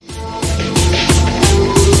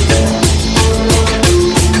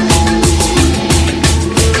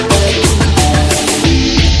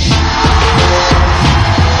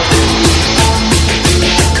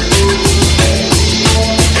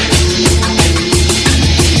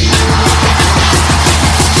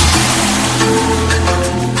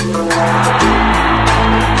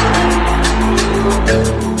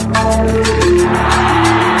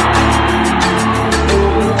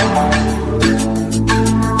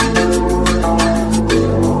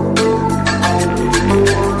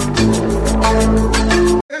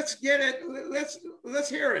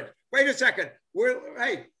hear it. Wait a second. We're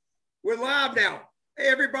live now. Hey,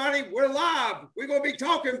 everybody, we're live. We're going to be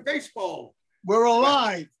talking baseball. We're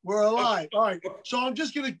alive. We're alive. All right. So I'm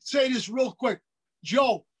just going to say this real quick.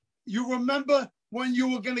 Joe, you remember when you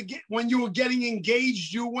were getting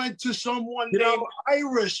engaged, you went to someone named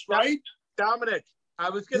Iris, right? Dominic, I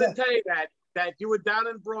was going to tell you that you were down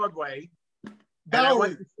in Broadway. And I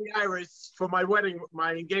went to see Iris for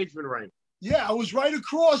my engagement ring. Yeah, I was right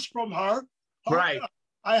across from her. Right.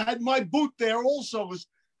 I had my booth there also.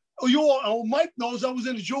 Mike knows I was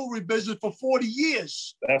in the jewelry business for 40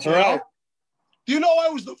 years. That's right. Do you know I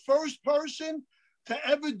was the first person to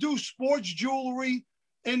ever do sports jewelry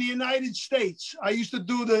in the United States? I used to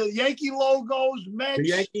do the Yankee logos,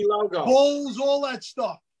 Mets, Bulls, all that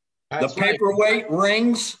stuff. That's the paperweight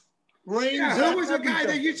rings. Yeah, who was a guy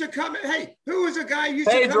that used to come in? Hey, who was a guy used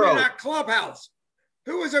to come in our clubhouse?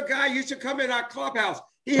 Who was a guy used to come in our clubhouse?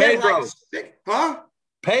 He had like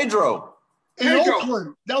Pedro. In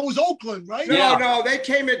Oakland. That was Oakland, right? No, they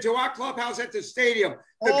came into our clubhouse at the stadium.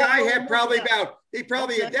 The guy had probably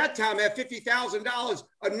at that time had $50,000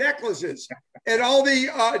 of necklaces. And all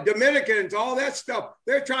the Dominicans, all that stuff,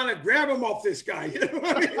 they're trying to grab him off this guy. You know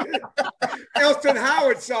what I mean? Elston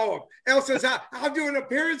Howard saw him. Elston said, I'll do an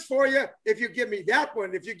appearance for you if you give me that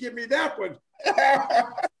one, if you give me that one.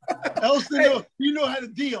 Elston, you know how to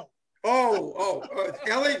deal.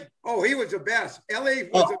 Ellie, he was the best. Ellie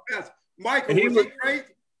was the best. Michael, was he great?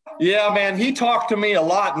 Yeah, man, he talked to me a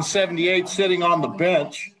lot in '78 sitting on the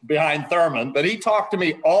bench behind Thurman, but he talked to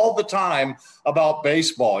me all the time about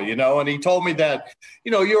baseball, and he told me that,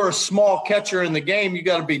 you're a small catcher in the game. You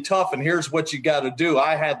got to be tough, and here's what you got to do.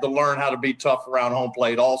 I had to learn how to be tough around home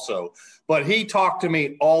plate also. But he talked to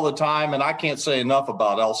me all the time, and I can't say enough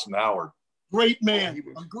about Elston Howard. Great man.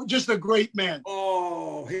 Just a great man.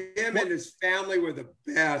 Oh, him and his family were the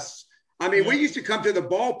best. I mean, we used to come to the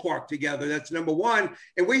ballpark together. That's number one.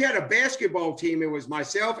 And we had a basketball team. It was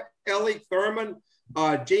myself, Ellie Thurman,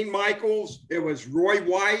 Gene Michaels. It was Roy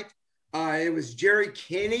White. It was Jerry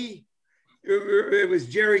Kinney. It was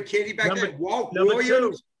Jerry Kinney back then. Walt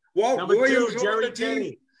Williams. Walt Williams, Jerry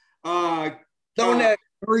Kinney.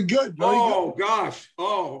 Very good. Gosh.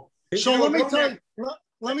 So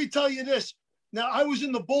let me tell you this. Now, I was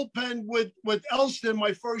in the bullpen with Elston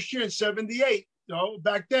my first year in '78,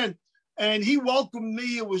 back then. And he welcomed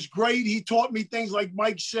me. It was great. He taught me things like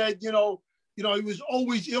Mike said, he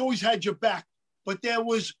always had your back. But there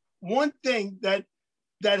was one thing that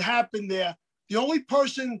happened there. The only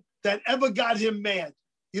person that ever got him mad,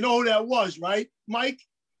 you know who that was, right, Mike?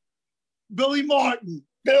 Billy Martin.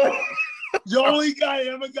 The only guy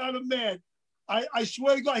that ever got him mad. I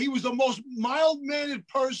swear to God, he was the most mild-mannered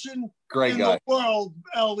person the world,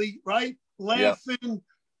 Ellie, right? Laughing,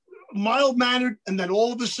 mild-mannered, and then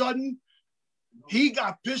all of a sudden, he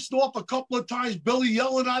got pissed off a couple of times. Billy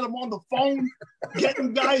yelling at him on the phone,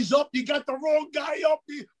 getting guys up. You got the wrong guy up.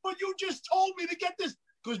 But you just told me to get this.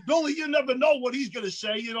 Because Billy, you never know what he's going to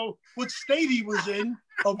say, what state he was in,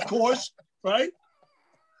 of course, right?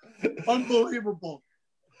 Unbelievable.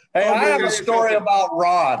 Hey, I have a story about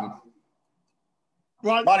Ron.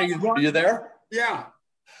 Ron, are you there? Yeah.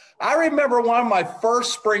 I remember one of my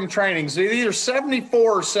first spring trainings, either 74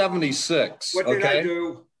 or 76. What did I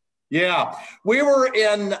do? Yeah. We were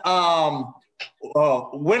in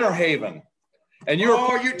Winter Haven. And you're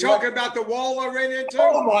talking about the wall I ran into?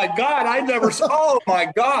 Oh, my God. Oh,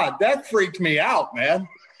 my God. That freaked me out, man.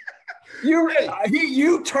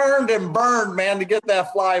 You turned and burned, man, to get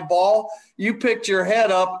that fly ball. You picked your head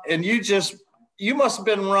up, and you must have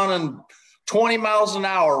been running 20 miles an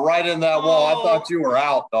hour right in that wall. I thought you were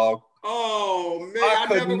out, dog. Oh, man. I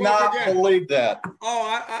could not believe that.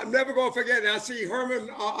 I'm never going to forget it. I see Herman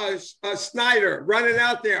Snyder running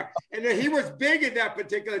out there. And then he was big at that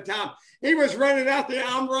particular time. He was running out there.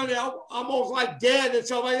 I'm running out almost like dead and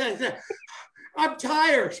stuff like that. He said, I'm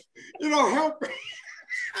tired. Help me.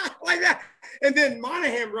 Like that. And then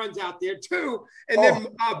Monahan runs out there too. And then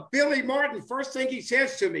Billy Martin, first thing he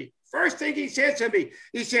says to me,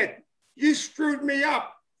 he said, you screwed me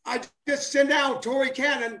up. I just sent out Torrey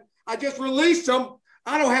Cannon. I just released him.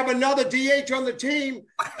 I don't have another DH on the team.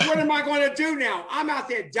 What am I going to do now? I'm out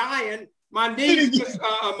there dying. My knee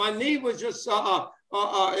was just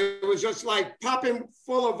it was just like popping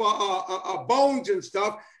full of bones and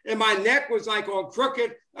stuff. And my neck was like on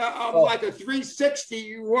crooked, like a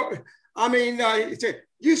 360. I mean, he said,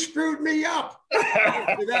 you screwed me up.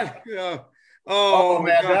 Oh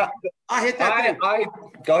man. God. I hit that.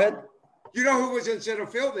 Go ahead. You know who was in center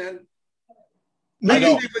field then?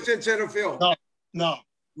 Reggie was in center field. No.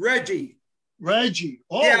 Reggie.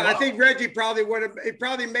 Oh, yeah, wow. I think Reggie probably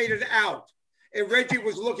made it out. and Reggie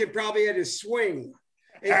was looking probably at his swing.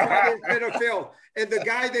 And he hit a field. And the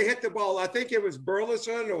guy that hit the ball, I think it was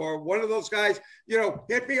Burleson or one of those guys,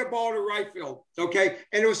 hit me a ball to right field, okay?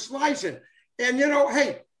 And it was slicing. And,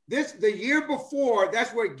 hey, the year before,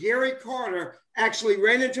 that's where Gary Carter actually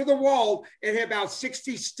ran into the wall and had about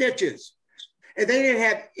 60 stitches. And they didn't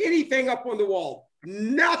have anything up on the wall.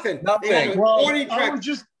 Nothing. Well,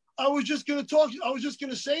 I was just going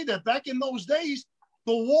to say that back in those days,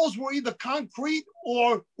 the walls were either concrete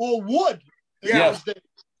or wood. Yes.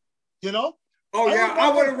 Oh yeah, I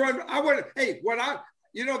would have run. Hey,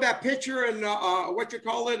 that picture in what you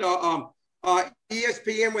call it,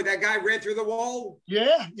 ESPN where that guy ran through the wall.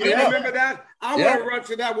 Yeah. You remember that? I would have run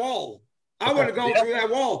through that wall. I would have gone through that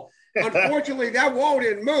wall. Unfortunately, that wall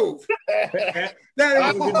didn't move. It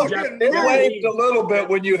waved a little bit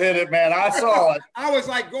when you hit it, man. I saw it. I was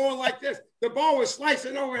like going like this. The ball was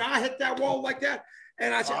slicing over, and I hit that wall like that.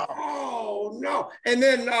 And I said, "Oh no!" And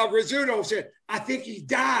then Rizzuto said, "I think he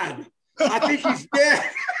died. I think he's dead."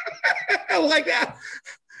 Like that.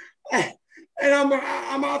 And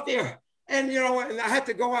I'm out there, and and I had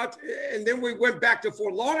to go out. And then we went back to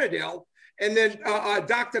Fort Lauderdale. And then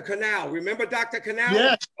Dr. Canal, remember Dr. Canal?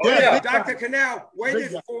 Yes. Yeah. Dr. Canal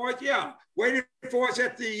waited for us. Yeah, waited for us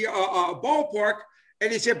at the ballpark,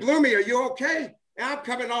 and he said, "Bloomy, are you okay?" And I'm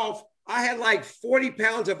coming off. I had like 40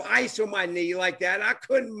 pounds of ice on my knee like that. I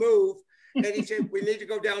couldn't move. And he said, "We need to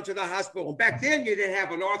go down to the hospital." And back then, you didn't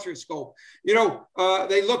have an arthroscope.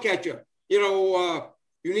 They look at you. You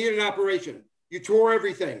need an operation. You tore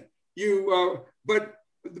everything. But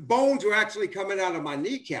the bones were actually coming out of my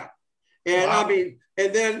kneecap. And wow.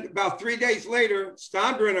 And then about 3 days later,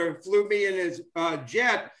 Steinbrenner flew me in his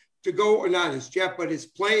jet to go, or not his jet, but his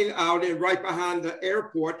plane out and right behind the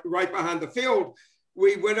airport, right behind the field.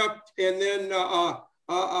 We went up, and then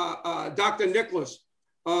Dr. Nicholas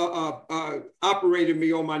operated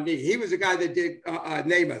me on my knee. He was the guy that did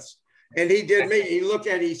Namath, and he did me. He looked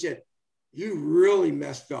at it, he said, "You really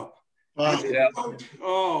messed up." I said, I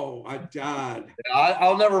died.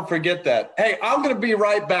 I'll never forget that. Hey, I'm going to be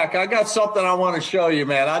right back. I got something I want to show you,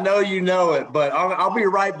 man. I know you know it, but I'll be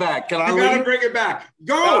right back. Can I leave? You got to bring it back.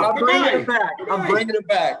 Go. I'm bringing it back. I'm bringing it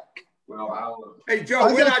back. Well, hey,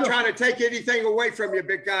 Joe, we're not trying to take anything away from you,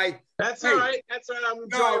 big guy. That's all right. That's all right.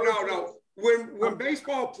 No. When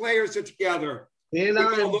baseball players are together, I'm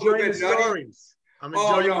enjoying the stories. I'm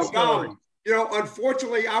enjoying the stories.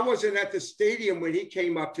 Unfortunately, I wasn't at the stadium when he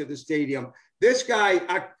came up to the stadium. This guy,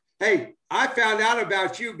 I found out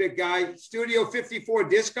about you, big guy. Studio 54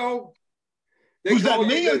 Disco. Who's that,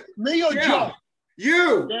 me or Joe?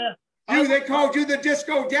 You. Yeah. They called you the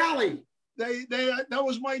Disco Dally. That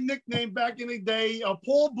was my nickname back in the day.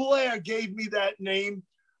 Paul Blair gave me that name.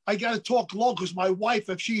 I got to talk low because my wife,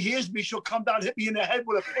 if she hears me, she'll come down and hit me in the head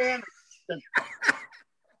with a pan.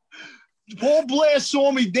 Paul Blair saw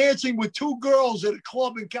me dancing with two girls at a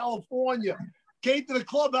club in California. Came to the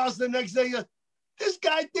clubhouse the next day. "This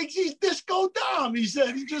guy thinks he's Disco Dom," he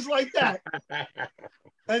said. He's just like that.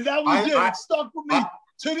 And that was it. It stuck with me.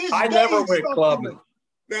 To this day, I never went clubbing.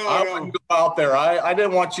 I wouldn't go out there. I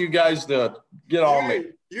didn't want you guys to get on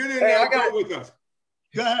me. You didn't go with us.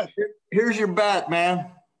 Go ahead. Here's your bat, man.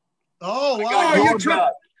 Oh, wow. You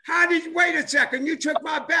took, wait a second. You took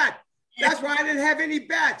my bat. That's why I didn't have any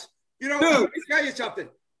bats. Let me tell you something.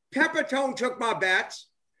 Peppertone took my bats.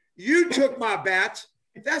 You took my bats.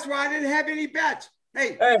 That's why I didn't have any bats.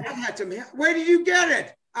 Hey, I had some. Where did you get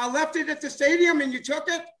it? I left it at the stadium and you took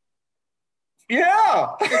it?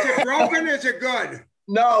 Yeah. Is it broken? Is it good?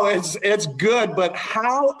 No, it's good. But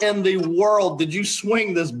how in the world did you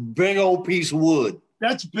swing this big old piece of wood?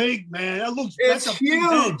 That's big, man. That's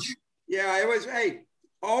huge. Yeah, it was.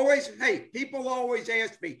 People always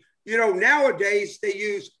ask me, nowadays they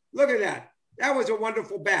use, look at that. That was a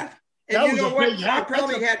wonderful bat. And you know what? I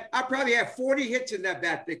probably had 40 hits in that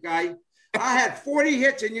bat, big guy. I had 40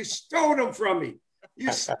 hits and you stole them from me.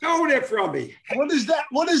 You stole it from me. What is that?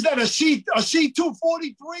 A C243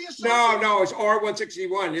 or something? No, it's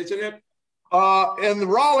R161, isn't it? In the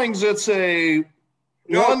Rawlings, it's a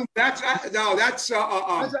that's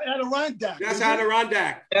Adirondack. That's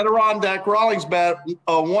Adirondack. Adirondack Rawlings bat,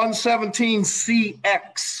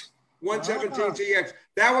 117CX. 117CX.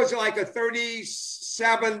 That was like a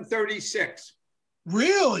 37, 36.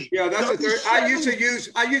 Really? Yeah, that's a 30. I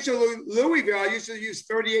used to Louisville. I used to use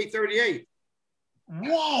 38, 38.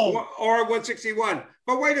 Whoa. Or 161.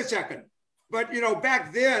 But wait a second. But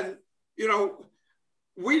back then,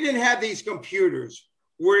 we didn't have these computers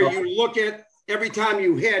where you look at every time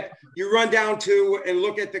you hit, you run down to and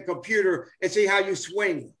look at the computer and see how you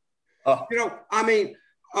swing. I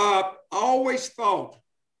always thought,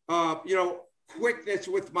 quickness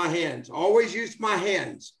with my hands. Always used my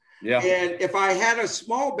hands. Yeah. And if I had a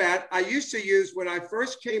small bat, I used to use when I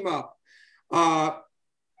first came up. I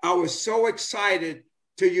was so excited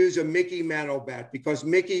to use a Mickey Mantle bat because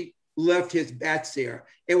Mickey left his bats there.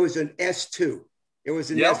 It was an S2. It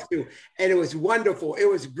was an S2, and it was wonderful. It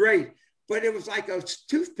was great, but it was like a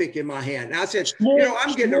toothpick in my hand. And I said,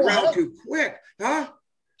 I'm getting around too quick, huh?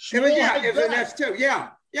 It was an S2.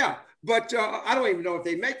 Yeah. But I don't even know if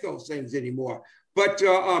they make those things anymore. But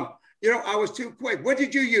I was too quick. What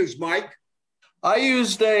did you use, Mike? I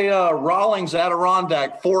used a Rawlings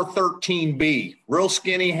Adirondack 413B, real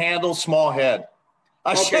skinny handle, small head.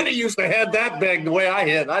 I should have used a head that big the way I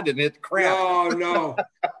hit. I didn't hit the crap. No.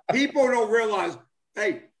 People don't realize.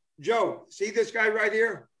 Hey, Joe, see this guy right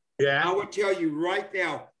here? Yeah. I would tell you right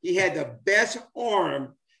now, he had the best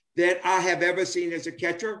arm that I have ever seen as a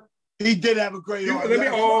catcher. He did have a great arm.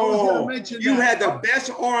 You had the best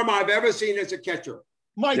arm I've ever seen as a catcher.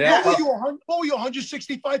 Mike, what were you,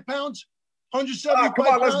 165 pounds? 175 come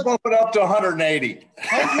on, pounds? let's bump it up to 180.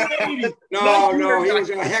 180. No, he was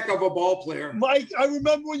a heck of a ball player. Mike, I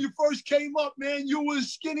remember when you first came up, man, you were a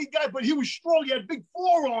skinny guy, but he was strong. He had big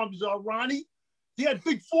forearms, Ronnie. He had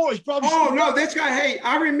big forearms. This guy, hey,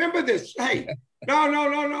 I remember this. Hey, no.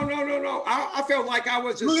 I felt like I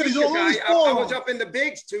was a senior guy. I was up in the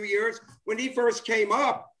bigs 2 years when he first came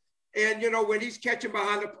up. And, when he's catching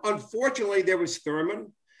behind, unfortunately, there was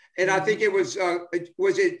Thurman. And I think it was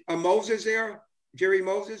it Moses there? Jerry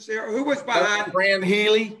Moses there? Who was behind? Fran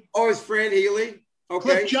Healy. Oh, it's Fran Healy.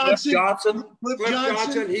 Okay. Cliff Johnson. Cliff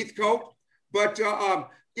Johnson, Heathcote. But,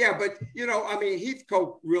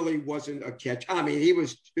 Heathcote really wasn't a catch. I mean, he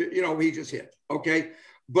was, he just hit. Okay.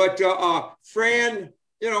 But Fran,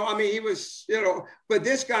 he was, but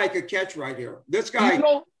this guy could catch right here. This guy.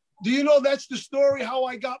 Do you know that's the story how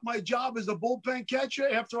I got my job as a bullpen catcher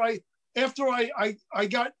after I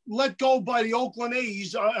got let go by the Oakland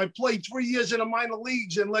A's. I played 3 years in the minor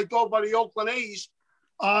leagues and let go by the Oakland A's.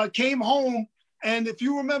 Came home, and if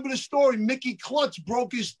you remember the story, Mickey Klutz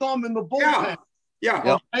broke his thumb in the bullpen.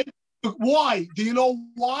 Yeah. Okay? Why? Do you know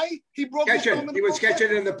why he broke his thumb in the bullpen? He was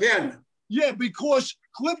catching in the pen. Yeah, because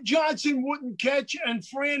Cliff Johnson wouldn't catch and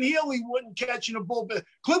Fran Healy wouldn't catch in the bullpen.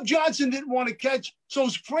 Cliff Johnson didn't want to catch, so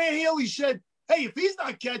Fran Healy said, hey, if he's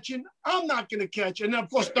not catching, I'm not going to catch. And then, of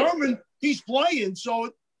course, Thurman, he's playing, so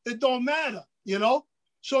it don't matter,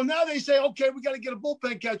 So now they say, okay, we got to get a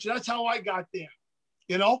bullpen catcher. That's how I got there,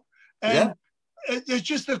 And it's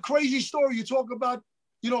just a crazy story. You talk about,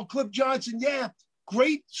 Cliff Johnson,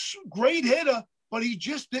 great hitter, but he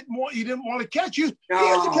just didn't want to catch you. He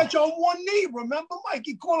had to catch on one knee. Remember, Mike?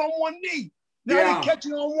 He caught on one knee. Now they're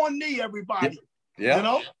catching on one knee, everybody.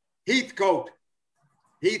 Yeah. Heathcote.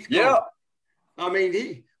 Yeah. I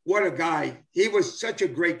mean, what a guy. He was such a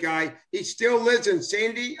great guy. He still lives in San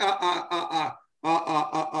Antonio.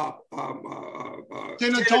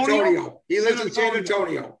 He lives in San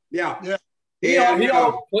Antonio. Yeah.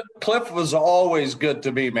 Cliff was always good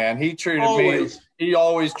to me, man. He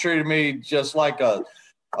always treated me just like a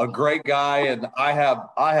great guy, and I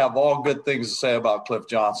have all good things to say about Cliff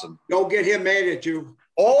Johnson. Don't get him mad at you.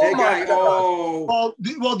 Oh my God.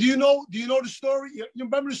 Well, do you know the story? You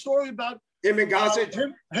remember the story about him and Gossage?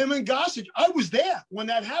 Him and Gossage. I was there when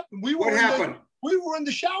that happened. What happened? We were in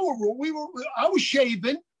the shower room. I was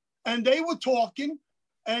shaving, and they were talking,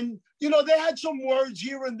 and they had some words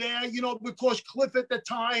here and there, because Cliff at the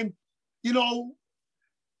time,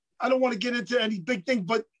 I don't want to get into any big thing,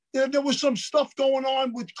 but there was some stuff going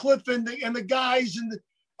on with Cliff and the guys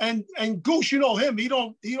and Goose, him. He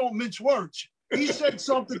don't mince words. He said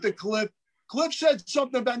something to Cliff. Cliff said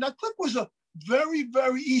something about. Now Cliff was a very,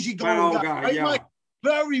 very easygoing guy. Right? Like,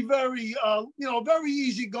 very, very, very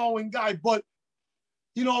easygoing guy. But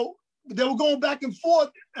they were going back and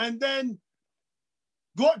forth, and then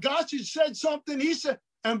Gossage said something. He said,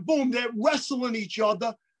 and boom, they're wrestling each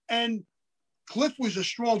other. And Cliff was a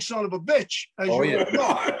strong son of a bitch, as know. You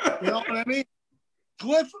know what I mean?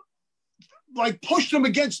 Cliff pushed him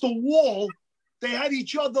against the wall. They had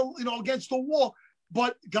each other, against the wall.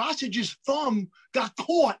 But Gossage's thumb got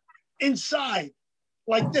caught inside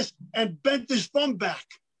like this and bent his thumb back.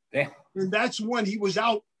 Damn. And that's when he was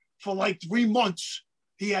out for 3 months.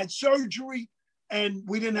 He had surgery, and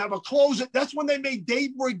we didn't have a closer. That's when they made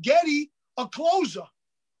Dave Righetti a closer.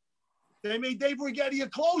 They made Dave Righetti a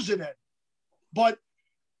closer then. But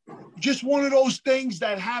just one of those things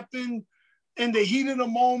that happened in the heat of the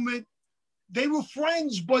moment. They were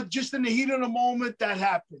friends, but just in the heat of the moment, that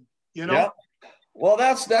happened, Yeah. Well,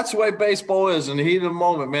 that's the way baseball is. In the heat of the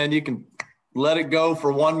moment, man, you can let it go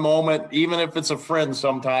for one moment, even if it's a friend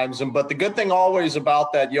sometimes. But the good thing always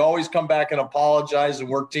about that, you always come back and apologize, and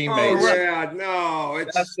we're teammates. Oh, yeah, no,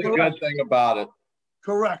 That's the good thing about it.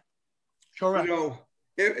 Correct. You know,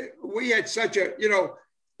 we had such a, you know,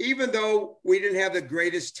 even though we didn't have the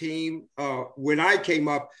greatest team when I came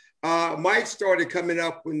up, Mike started coming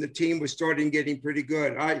up when the team was starting getting pretty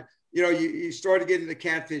good. You know, you started getting the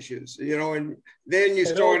catfishes, you know, and then you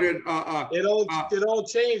started. It all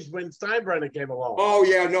changed when Steinbrenner came along. Oh,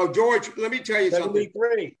 yeah, no, George, let me tell you 73.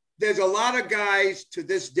 something. There's a lot of guys to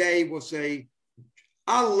this day will say,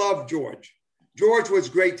 I love George. George was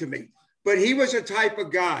great to me, but he was a type of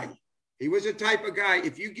guy. He was a type of guy.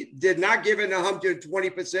 If you did not give it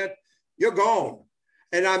 120%, you're gone.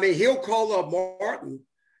 And I mean, he'll call up Martin,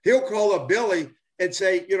 he'll call up Billy and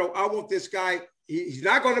say, you know, I want this guy. He's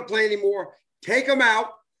not going to play anymore. Take him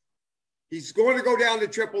out. He's going to go down to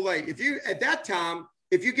AAA. If you, at that time,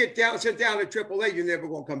 if you get sent down to AAA, you're never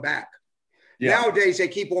going to come back. Yeah. Nowadays, they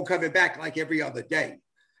keep on coming back like every other day.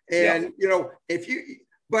 And, you know,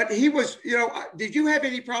 but he was, you know, did you have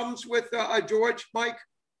any problems with George, Mike?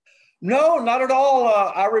 No, not at all.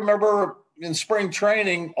 I remember in spring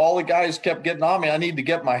training, all the guys kept getting on me. I need to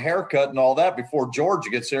get my hair cut and all that before George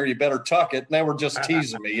gets here. You better tuck it. And they were just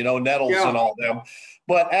teasing me, you know, Nettles and all them.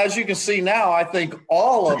 But as you can see now, I think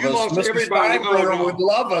all of us, Mr. Steinbrenner would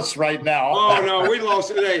love us right now. Oh, no, we lost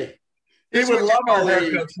today. He would love our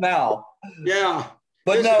haircuts now. Yeah.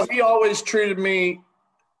 But no, he always treated me.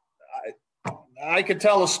 I could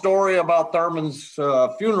tell a story about Thurman's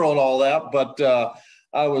funeral and all that, but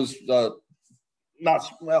I was not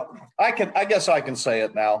well. I guess I can say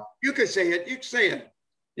it now. You can say it. You can say it.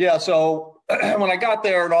 Yeah. So when I got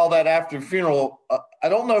there and all that after the funeral, I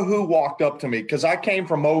don't know who walked up to me because I came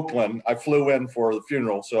from Oakland. I flew in for the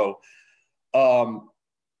funeral. So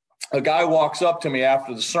a guy walks up to me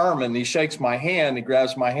after the sermon. He shakes my hand. He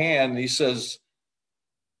grabs my hand. And he says,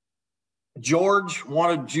 George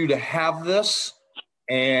wanted you to have this,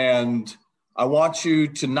 and I want you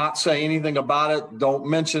to not say anything about it. Don't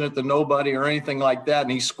mention it to nobody or anything like that.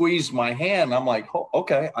 And he squeezed my hand. I'm like, oh,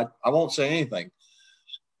 okay, I won't say anything.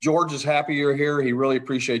 George is happy you're here. He really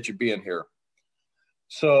appreciates you being here.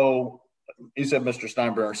 So he said, Mr.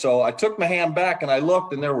 Steinbrenner. So I took my hand back and I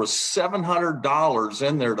looked, and there was $700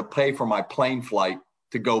 in there to pay for my plane flight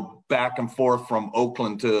to go back and forth from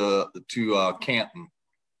Oakland to Canton.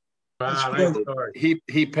 Wow,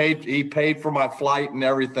 he paid for my flight and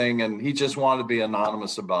everything, and he just wanted to be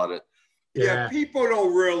anonymous about it. Yeah, people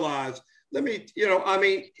don't realize. I mean,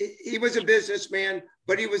 he was a businessman,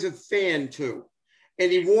 but he was a fan too,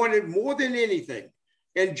 and he wanted more than anything.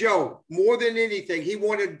 And Joe, more than anything, he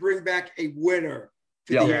wanted to bring back a winner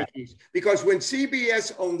to the Yankees, because when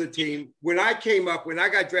CBS owned the team, when I came up, when I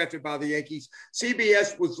got drafted by the Yankees,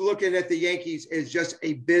 CBS was looking at the Yankees as just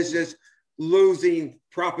a business losing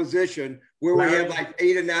proposition where we had like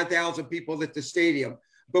 8,000 or 9,000 people at the stadium.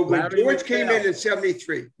 But when George came in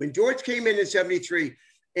 73,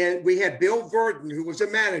 and we had Bill Verdon, who was a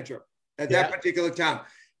manager at that particular time,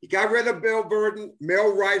 he got rid of Bill Verdon.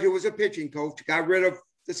 Mel Wright, who was a pitching coach, got rid of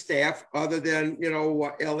the staff other than, you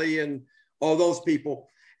know, Ellie and all those people.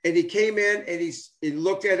 And he came in and he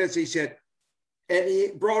looked at us, he said, and he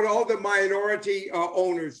brought all the minority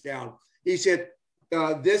owners down. He said,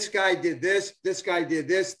 this guy did this, this guy did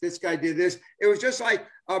this, this guy did this. It was just like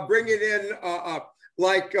bringing in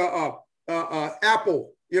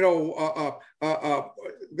Apple, you know,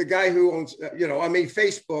 the guy who owns, you know, I mean,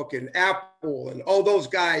 Facebook and Apple and all those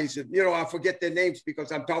guys. And, you know, I forget their names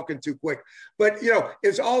because I'm talking too quick. But, you know,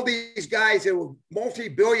 it's all these guys that were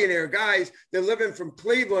multi-billionaire guys that living from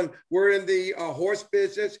Cleveland were in the horse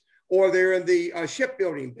business, or they're in the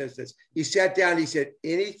shipbuilding business. He sat down, he said,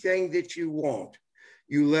 anything that you want,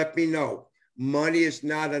 you let me know. Money is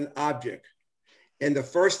not an object. And the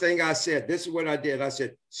first thing I said, this is what I did. I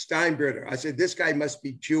said, Steinbrenner. I said, this guy must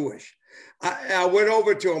be Jewish. I went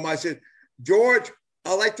over to him. I said, George,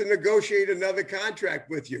 I'd like to negotiate another contract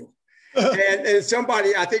with you. and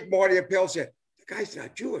somebody, I think Marty Appel said, the guy's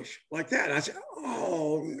not Jewish, like that. And I said,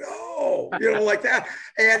 oh no, you know, like that.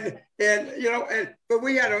 And you know, but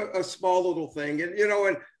we had a small little thing, and you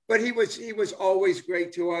know, but he was always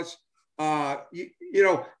great to us. You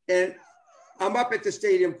know, and I'm up at the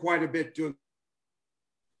stadium quite a bit doing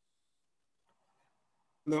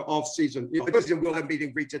the off season. We'll have meet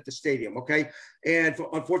and greets at the stadium, okay? And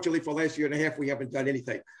unfortunately, for last year and a half, we haven't done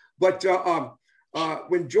anything. But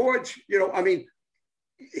when George, you know, I mean,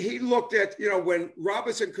 he looked at, you know, when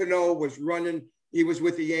Robinson Cano was running, he was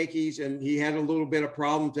with the Yankees, and he had a little bit of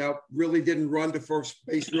problems out. Really didn't run to first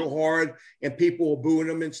base real hard, and people were booing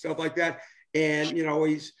him and stuff like that. And you know,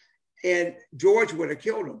 and George would have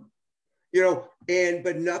killed him,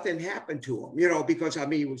 but nothing happened to him, because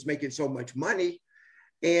he was making so much money.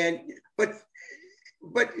 But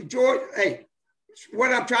George, hey,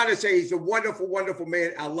 what I'm trying to say, he's a wonderful, wonderful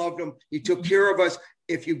man. I loved him. He took care of us.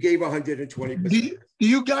 If you gave 120%. Do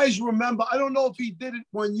you guys remember? I don't know if he did it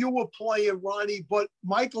when you were playing, Ronnie, but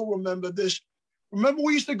Michael remember this. Remember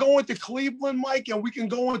we used to go into Cleveland, Mike, and we can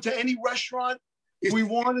go into any restaurant we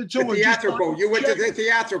wanted to. The theatrical. You went to the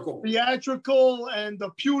theatrical. Theatrical, and the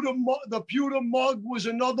pewter mug was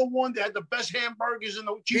another one. They had the best hamburgers in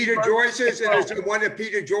the Peter Joyce's, and there's the one at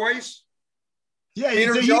Peter Joyce. Yeah,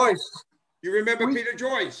 Peter Joyce. You remember Peter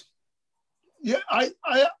Joyce? Yeah,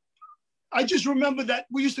 I just remember that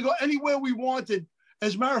we used to go anywhere we wanted.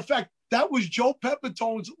 As a matter of fact, that was Joe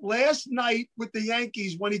Pepitone's last night with the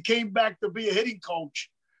Yankees when he came back to be a hitting coach.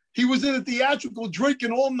 He was in a theatrical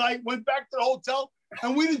drinking all night, went back to the hotel,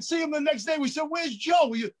 and we didn't see him the next day. We said, "Where's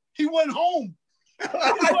Joe?" He went home. He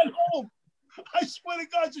went home. I swear to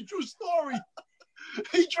God, it's a true story.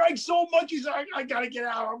 He drank so much, he said, I got to get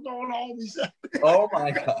out. I'm going home, he said. Oh,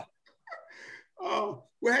 my God. Oh,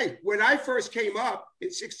 well, hey, when I first came up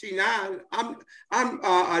in '69, I'm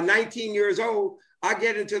 19 years old. I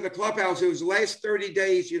get into the clubhouse. It was the last 30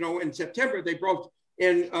 days, in September. They brought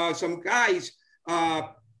in some guys.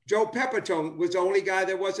 Joe Pepitone was the only guy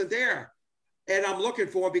that wasn't there. And I'm looking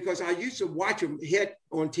for him because I used to watch him hit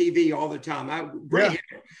on TV all the time.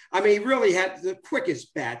 He really had the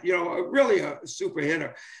quickest bat, really a super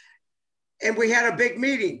hitter. And we had a big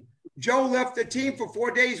meeting. Joe left the team for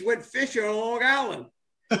 4 days, went fishing on Long Island.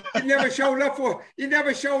 He never showed up.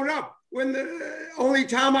 When the only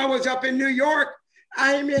time I was up in New York,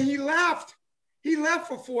 he left. He left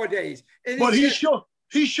for 4 days. And but he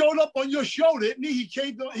showed up on your show, didn't he?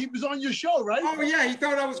 He was on your show, right? Oh, yeah. He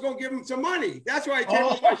thought I was going to give him some money. That's why he came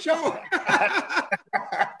on my show.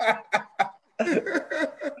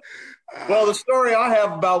 Well, the story I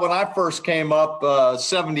have about when I first came up,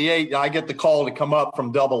 78, I get the call to come up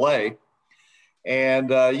from AA. And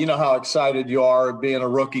you know how excited you are being a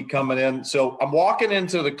rookie coming in. So I'm walking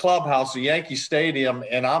into the clubhouse, the Yankee Stadium,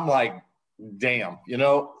 and I'm like, damn,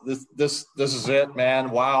 this is it,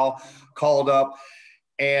 man. Wow. Called up.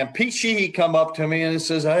 And Pete Sheehy come up to me and he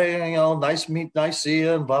says, "Hey, nice to see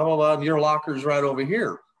you, and blah, blah, blah. And your locker's right over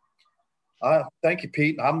here." Thank you,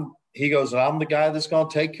 Pete. He goes, "I'm the guy that's going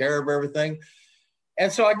to take care of everything."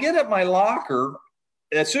 And so I get at my locker.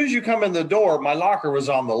 As soon as you come in the door, my locker was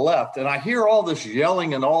on the left, and I hear all this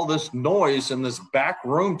yelling and all this noise in this back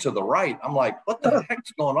room to the right. I'm like, what the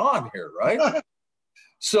heck's going on here, right?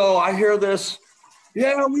 So I hear this,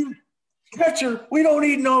 catcher, we don't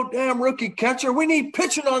need no damn rookie catcher. We need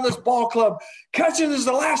pitching on this ball club. Catching is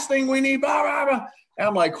the last thing we need, blah, blah, blah. And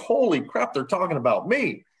I'm like, holy crap, they're talking about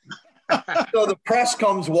me. So the press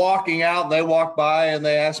comes walking out, and they walk by, and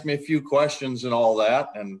they ask me a few questions and all that.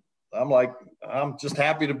 And I'm like, I'm just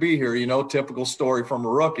happy to be here, typical story from a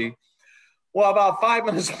rookie. Well, about 5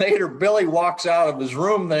 minutes later, Billy walks out of his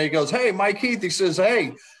room, and he goes, "Hey, Mike Heath," he says,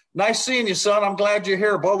 "Hey, nice seeing you, son. I'm glad you're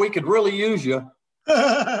here. Boy, we could really use you."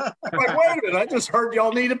 I'm like, wait a minute, I just heard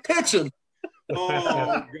y'all needed pitching.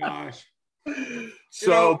 Oh, gosh.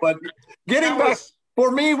 So, but getting back,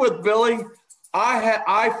 for me with Billy,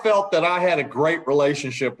 I felt that I had a great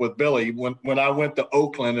relationship with Billy when I went to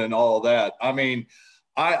Oakland and all that.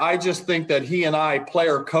 I just think that he and I,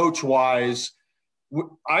 player coach wise,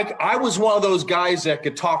 I was one of those guys that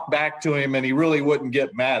could talk back to him and he really wouldn't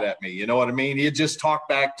get mad at me. You know what I mean? He'd just talk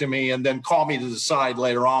back to me and then call me to the side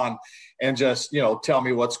later on and just, tell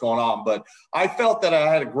me what's going on. But I felt that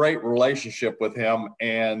I had a great relationship with him.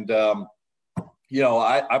 And,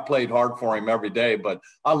 I played hard for him every day, but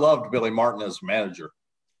I loved Billy Martin as manager.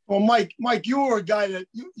 Well, Mike, you were a guy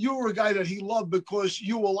that he loved because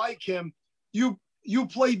you were like him. You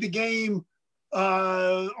played the game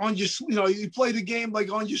on your, you played the game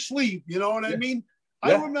like on your sleeve. You know what I mean?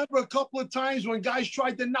 Yeah. I remember a couple of times when guys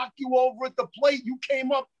tried to knock you over at the plate, you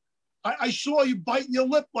came up. I saw you biting your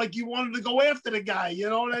lip like you wanted to go after the guy. You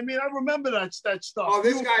know what I mean? I remember that stuff. Oh,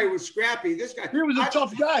 this guy was scrappy. He was a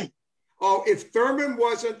tough guy. Oh, if Thurman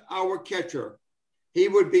wasn't our catcher, he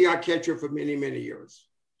would be our catcher for many, many years.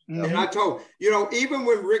 Mm-hmm. And I told, even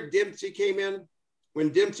when Dempsey came in,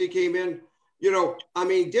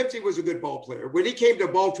 Dempsey was a good ball player. When he came to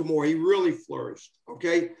Baltimore, he really flourished.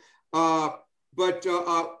 Okay. But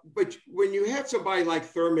when you have somebody like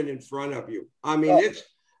Thurman in front of you,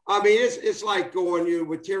 it's like going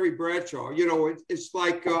with Terry Bradshaw. It's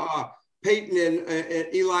like Peyton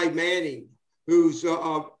and Eli Manning, who's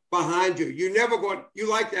behind you. You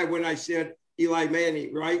like that when I said Eli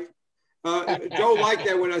Manning, right? Joe liked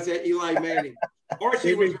that when I said Eli Manning.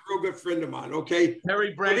 Archie was a real good friend of mine. Okay.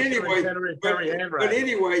 Terry Branch. But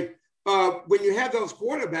anyway, when you have those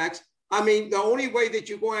quarterbacks, I mean, the only way that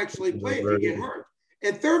you go actually play if you get hurt.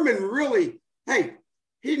 And Thurman really, hey,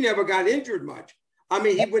 he never got injured much. I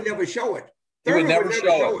mean, he would never show it. Thurman would never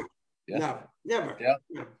show it. Yeah. No, never. Yeah.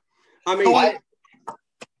 No. I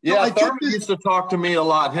mean, Thurman used to talk to me a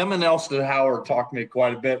lot. Him and Elston Howard talked to me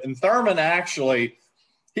quite a bit. And Thurman actually,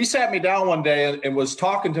 he sat me down one day and was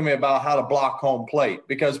talking to me about how to block home plate,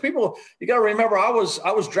 because people, you got to remember, I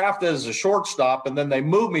was drafted as a shortstop, and then they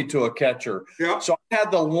moved me to a catcher. Yeah. So I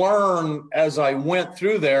had to learn as I went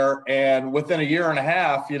through there. And within a year and a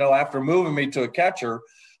half, you know, after moving me to a catcher,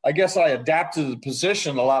 I guess I adapted to the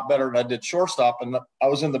position a lot better than I did shortstop, and I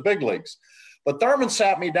was in the big leagues. But Thurman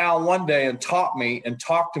sat me down one day and talked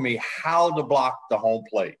to me how to block the home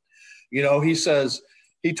plate. You know, he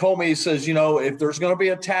told me, you know, if there's going to be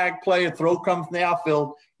a tag play, a throw comes from the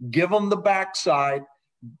outfield, give them the backside,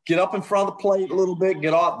 get up in front of the plate a little bit,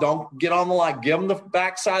 get off, don't get on the line, give them the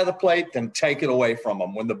backside of the plate, then take it away from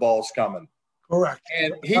them when the ball's coming. Correct.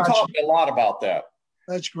 And he taught me a lot about that.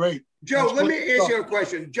 That's great. Joe, let me ask you a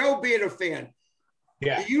question. Joe, being a fan,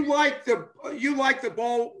 yeah, do you like the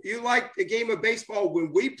ball? You like the game of baseball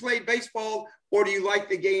when we played baseball, or do you like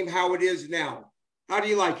the game how it is now? How do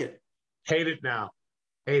you like it? Hate it now.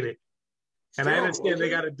 Hate it. And I understand they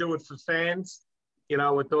got to do it for fans, you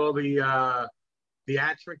know, with all the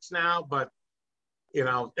theatrics now. But, you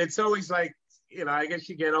know, it's always like, you know, I guess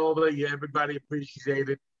you get older, everybody appreciates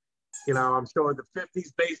it. You know, I'm sure the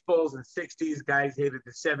 50s baseballs and 60s guys hated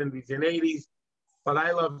the 70s and 80s. But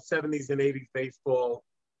I love 70s and 80s baseball.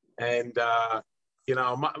 And, you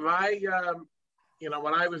know, my you know,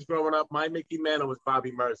 when I was growing up, my Mickey Mantle was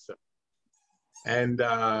Bobby Mercer. And,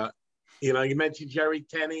 you know, you mentioned Jerry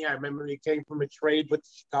Tenney. I remember he came from a trade with the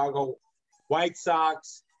Chicago White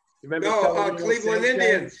Sox. You remember Cleveland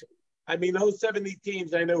Indians. I mean, those 70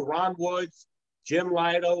 teams, I know Ron Woods, Jim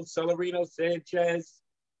Lido, Celerino Sanchez,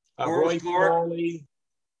 Roy Farley,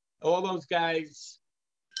 all those guys.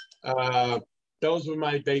 Those were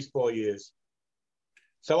my baseball years.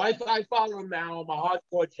 So I follow them now. I'm a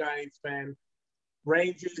hardcore Giants fan,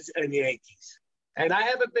 Rangers and Yankees. And I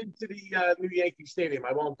haven't been to the new Yankee Stadium.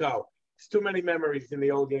 I won't go. There's too many memories in the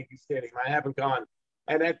old Yankee Stadium. I haven't gone.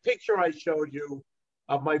 And that picture I showed you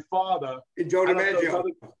of my father. Joe DiMaggio.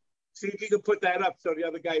 See if you can put that up so the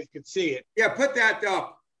other guys could see it. Yeah, put that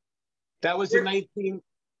up. That was in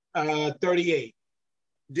 1938.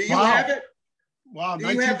 Do you have it? Wow.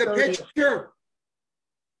 Do you have the picture?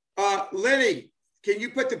 Lenny, can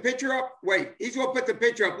you put the picture up? Wait, he's going to put the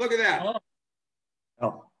picture up. Look at that.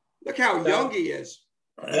 Oh. Look how young he is.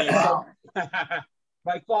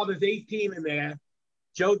 My father's 18 in there.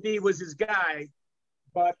 Joe D was his guy.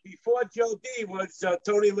 But before Joe D was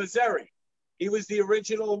Tony Lazzeri. He was the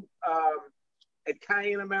original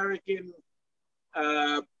Italian-American,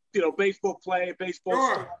 you know, baseball player, baseball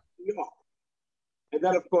star in New York. And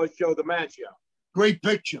then, of course, Joe DiMaggio. Great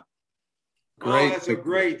picture. Great. Oh, that's a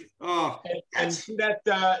great. Oh, and see that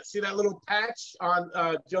little patch on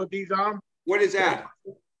Joe D's arm? What is that?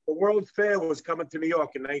 The World's Fair was coming to New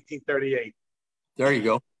York in 1938. There you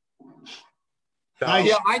go. So,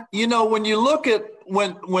 yeah, you know, when you look at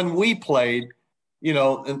when we played, you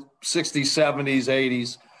know, in 60s, 70s,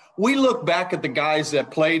 80s, we look back at the guys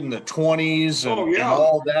that played in the 20s and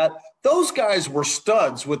all that. Those guys were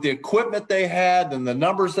studs with the equipment they had and the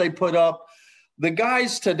numbers they put up. The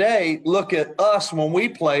guys today look at us when we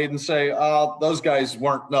played and say, "Oh, those guys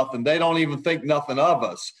weren't nothing. They don't even think nothing of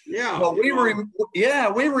us." Yeah. But we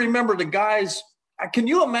remember the guys. Can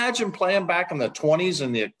you imagine playing back in the 20s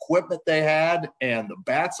and the equipment they had and the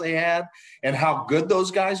bats they had and how good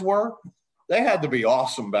those guys were? They had to be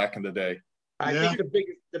awesome back in the day. I think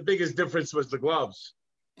the biggest difference was the gloves.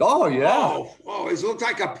 Oh, yeah. Oh, it looked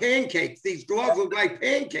like a pancake. These gloves looked like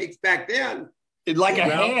pancakes back then. Like a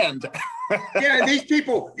hand. Yeah, these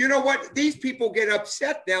people, you know what? These people get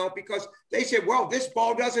upset now because they say, well, this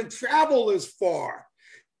ball doesn't travel as far.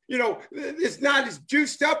 You know, it's not as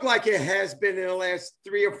juiced up like it has been in the last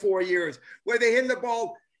 3 or 4 years, where they hit the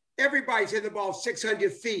ball, everybody's hitting the ball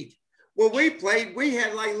 600 feet. When we played, we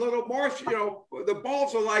had like little marsh, you know, the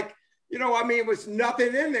balls are like, you know, I mean, it was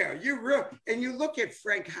nothing in there. And you look at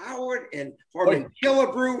Frank Howard and Harmon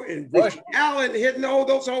Killebrew and Richie Allen hitting all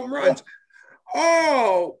those home runs.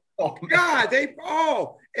 Oh, God,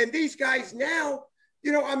 and these guys now,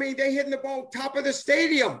 you know, I mean, they hitting the ball top of the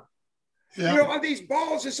stadium. Yeah. You know, these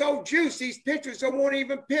balls are so juiced. These pitchers don't want to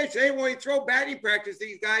even pitch. They won't even throw batting practice,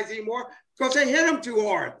 these guys, anymore because they hit them too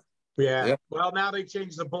hard. Yeah. Well, now they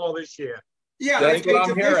changed the ball this year. Yeah, that's they what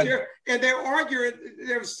I'm hearing. Year, and they're arguing.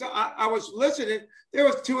 I was listening. There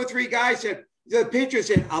was 2 or 3 guys that the pitcher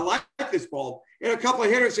said, "I like this ball," and a couple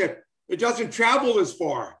of hitters said, "It doesn't travel as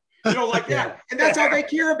far." You know, like that. And that's all they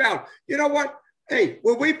care about. You know what? Hey,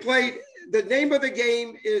 when we played, the name of the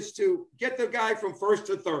game is to get the guy from first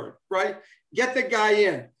to third, right? Get the guy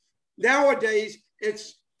in. Nowadays,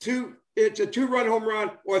 it's a 2-run home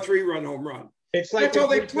run or a 3-run home run. It's like that's all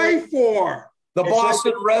they play for. The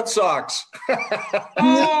Boston Red Sox.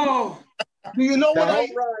 Oh, Do you know the what home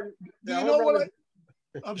I? run. Do you know what I?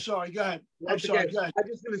 I'm sorry. Go ahead. I'm sorry. Go ahead. I'm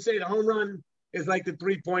just going to say the home run is like the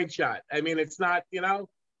 3-point shot. I mean, it's not,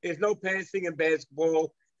 there's no passing in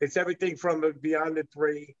basketball. It's everything from beyond the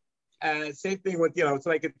 3. Same thing with, it's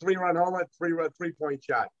like a 3-run homer, 3-point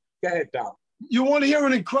shot. Go ahead, Dom. You want to hear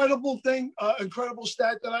an incredible thing, incredible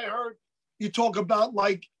stat that I heard? You talk about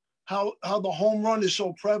like how the home run is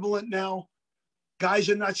so prevalent now. Guys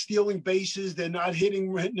are not stealing bases. They're not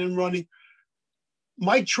hitting and running.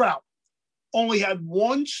 Mike Trout only had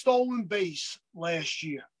 1 stolen base last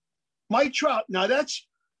year. Mike Trout, now that's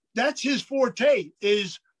his forte,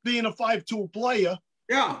 is being a 5-tool player.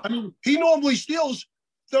 yeah. I mean, he normally steals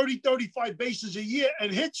 30, 35 bases a year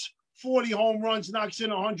and hits 40 home runs, knocks in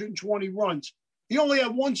 120 runs. He only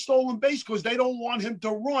had 1 stolen base because they don't want him to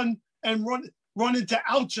run into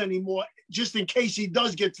outs anymore, just in case he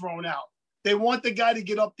does get thrown out. They want the guy to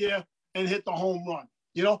get up there and hit the home run.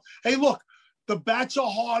 Hey, look, the bats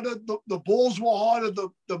are harder, the balls were harder,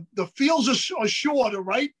 the fields are shorter,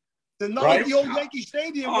 right? They're not like the old Yankee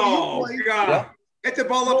Stadium where you play. God. Yeah. Hit the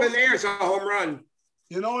ball up in the air, it's a home run.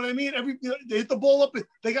 You know what I mean? They hit the ball up.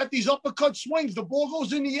 They got these uppercut swings. The ball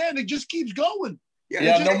goes in the air and it just keeps going.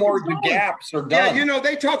 Yeah, no more the gaps are done. Yeah,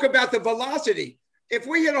 they talk about the velocity. If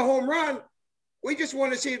we hit a home run, we just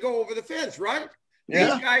want to see it go over the fence, right?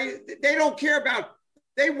 Yeah. These guys, they don't care about,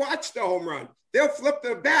 they watch the home run. They'll flip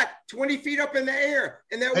the bat 20 feet up in the air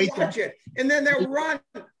and they'll watch it. And then they'll run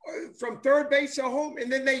from third base to home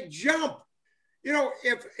and then they jump.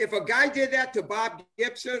 If a guy did that to Bob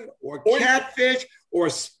Gibson or Catfish or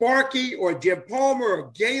Sparky or Jim Palmer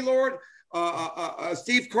or Gaylord,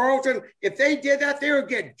 Steve Carlton, if they did that, they would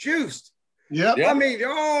get juiced. Yeah. I mean,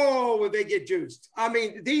 would they get juiced? I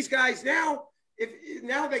mean, these guys now,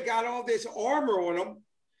 now they got all this armor on them.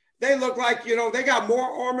 They look like, they got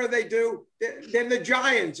more armor they do than the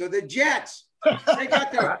Giants or the Jets. They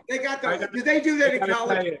got the. Did they do that in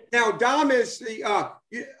college? Now Dom is the.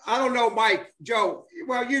 I don't know, Mike, Joe.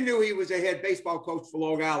 Well, you knew he was a head baseball coach for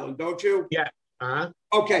Long Island, don't you? Yeah. Uh-huh.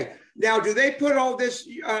 Okay. Now, do they put all this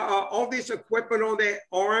equipment on their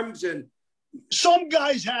arms and? Some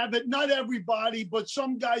guys have it, not everybody, but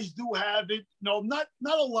some guys do have it. No, not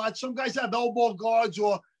a lot. Some guys have elbow guards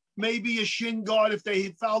or maybe a shin guard if they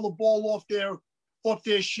foul the ball off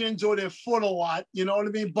their shins or their foot a lot. You know what I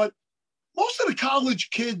mean? But most of the college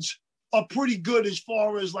kids are pretty good as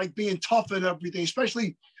far as like being tough and everything,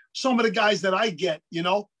 especially some of the guys that I get,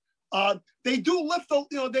 they do lift,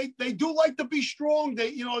 they do like to be strong.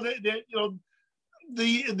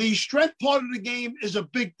 The strength part of the game is a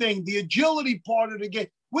big thing. The agility part of the game,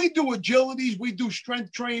 we do agilities, we do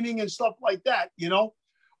strength training and stuff like that.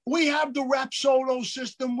 We have the Rapsodo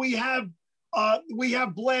system. We have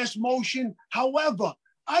blast motion. However,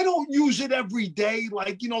 I don't use it every day.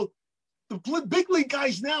 Like, the big league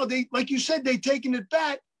guys now, they, like you said, they taking it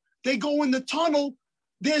back. They go in the tunnel.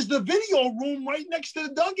 There's the video room right next to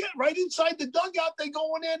the dugout, right inside the dugout. They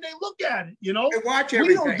go in there and they look at it, They watch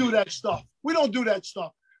everything. We don't do that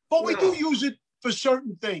stuff. But we do use it for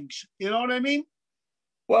certain things. You know what I mean?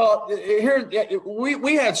 Well, here,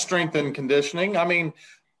 we had strength and conditioning. I mean,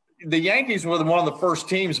 the Yankees were one of the first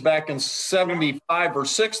teams back in 75 or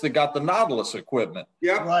 6 that got the Nautilus equipment.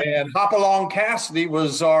 Yeah. Right. And Hopalong Cassidy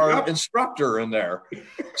was our instructor in there.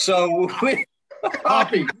 So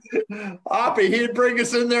Hoppy, he'd bring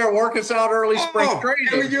us in there, work us out early spring training.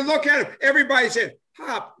 And when you look at him, everybody said,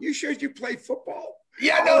 Hop, you sure you played football?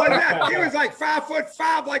 Yeah, no. Like that. He was like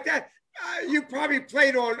 5'5" like that. You probably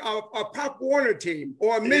played on a Pop Warner team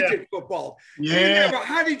or a midget football. Yeah.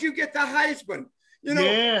 How did you get the Heisman?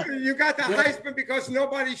 You got the Heisman because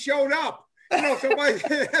nobody showed up. Somebody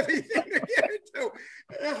didn't have anything to give it to.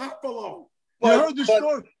 Hop along. You heard the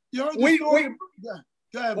story.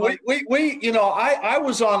 Go ahead, Mike. I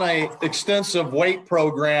was on a extensive weight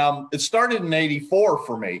program. It started in '84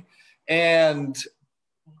 for me, and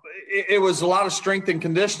it was a lot of strength and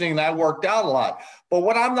conditioning, and I worked out a lot. But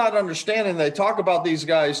what I'm not understanding, they talk about these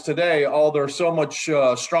guys today, they're so much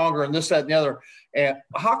stronger and this, that, and the other. And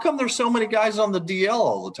how come there's so many guys on the DL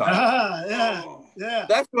all the time? Yeah.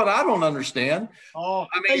 That's what I don't understand. I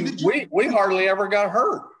mean, we hardly ever got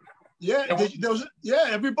hurt. Yeah,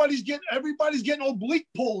 everybody's getting oblique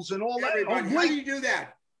pulls and all that. How do you do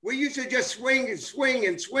that? We used to just swing and swing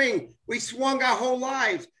and swing. We swung our whole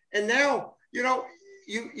lives. And now,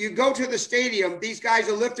 you go to the stadium, these guys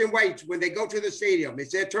are lifting weights. When they go to the stadium,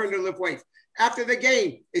 it's their turn to lift weights. After the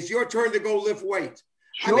game, it's your turn to go lift weights.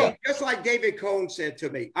 Sure. I mean, just like David Cohn said to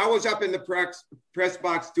me, I was up in the press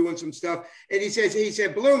box doing some stuff, and he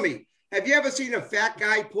said, Bloomy, have you ever seen a fat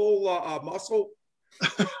guy pull a muscle?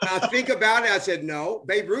 I think about it. I said, no.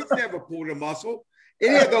 Babe Ruth never pulled a muscle.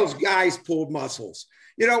 Any of those guys pulled muscles.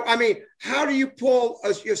 I mean, how do you pull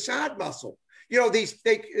your side muscle?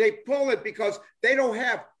 They pull it because they don't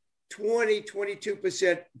have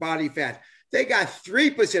 22% body fat. They got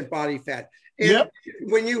 3% body fat. And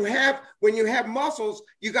when you have muscles,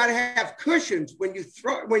 you got to have cushions when you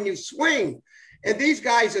swing. And these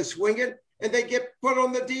guys are swinging and they get put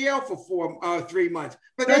on the DL for 3 months.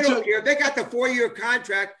 But they don't care. They got the 4-year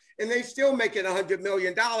contract and they still making $100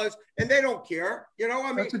 million and they don't care.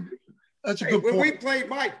 I mean, that's a good point.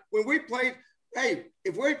 When we played, hey,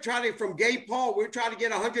 if we're trying to, from Gay Paul, we're trying to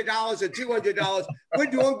get $100 or $200, we're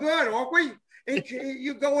doing good, aren't we? And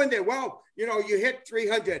you go in there, well, you hit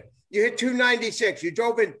 300, you hit 296, you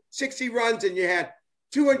drove in 60 runs and you had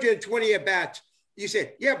 220 at bats. You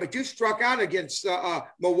said, yeah, but you struck out against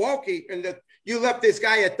Milwaukee and you left this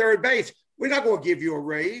guy at third base. We're not going to give you a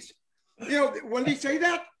raise. When they say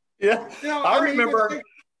that? Yeah, I remember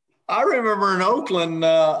in Oakland,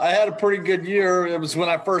 I had a pretty good year. It was when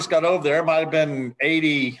I first got over there. It might have been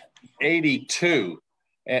 82.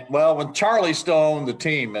 And, when Charlie still owned the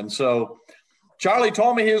team. And so Charlie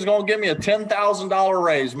told me he was going to give me a $10,000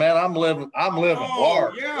 raise. Man, I'm living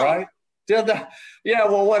large, right?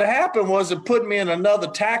 Well, what happened was it put me in another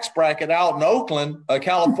tax bracket out in Oakland,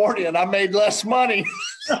 California, and I made less money.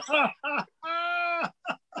 Got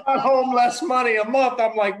home less money a month.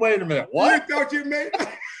 I'm like, wait a minute, what? You thought you made?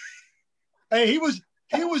 Hey, he was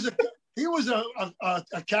a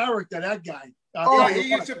character, that guy. He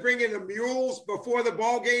used to bring in the mules before the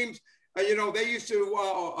ball games. They used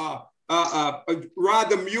to ride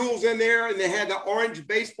the mules in there, and they had the orange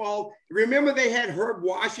baseball. Remember, they had Herb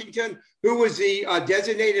Washington, who was the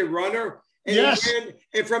designated runner. And yes.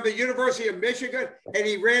 And from the University of Michigan, and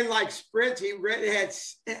he ran like sprints. He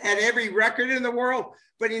had every record in the world,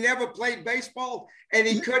 but he never played baseball, and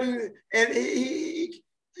he couldn't. And he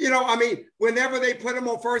I mean, whenever they put him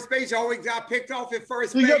on first base, he always got picked off at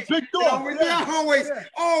first base. He got picked off.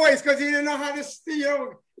 Always, because he didn't know how to.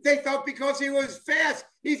 They thought because he was fast,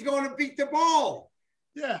 he's going to beat the ball.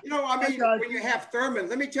 Yeah. I mean, when you have Thurman,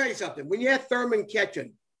 let me tell you something. When you have Thurman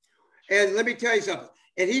catching, and let me tell you something.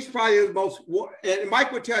 And he's probably the most, and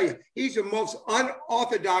Mike would tell you, he's the most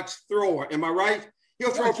unorthodox thrower. Am I right?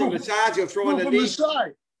 He'll throw from the sides. He'll throw in the knees.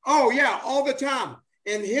 Oh, yeah, all the time.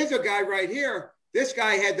 And here's a guy right here. This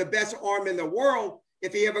guy had the best arm in the world.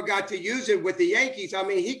 If he ever got to use it with the Yankees, I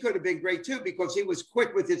mean, he could have been great too because he was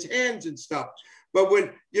quick with his hands and stuff. But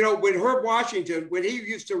when Herb Washington, when he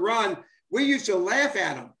used to run, we used to laugh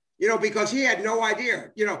at him, because he had no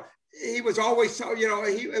idea. He was always so,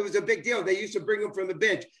 it was a big deal. They used to bring him from the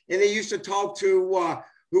bench and they used to talk to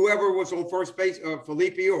whoever was on first base,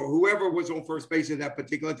 Felipe or whoever was on first base at that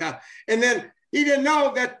particular time. And then he didn't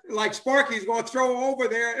know that like Sparky's going to throw over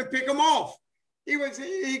there and pick him off. He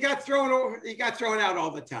got thrown out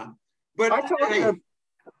all the time. But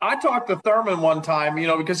I talked to Thurman one time,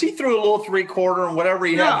 because he threw a little 3-quarter and whatever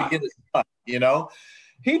he had to get it done,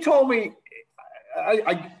 He told me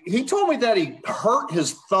that he hurt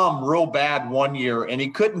his thumb real bad one year and he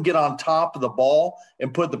couldn't get on top of the ball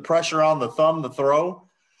and put the pressure on the thumb to throw.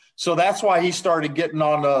 So that's why he started getting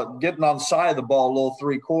on the side of the ball a little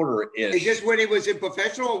 3-quarter-ish. Is this when he was in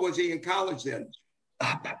professional or was he in college then?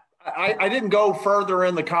 I didn't go further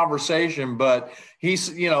in the conversation, but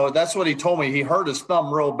he's, that's what he told me. He hurt his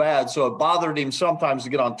thumb real bad. So it bothered him sometimes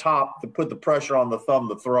to get on top to put the pressure on the thumb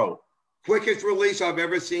to throw. Quickest release I've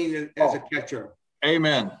ever seen as a catcher.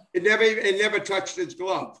 Amen. It never touched his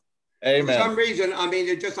glove. Amen. For some reason, I mean,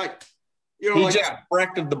 it just like, he like just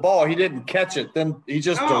directed the ball. He didn't catch it. Then he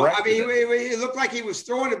just directed it. It looked like he was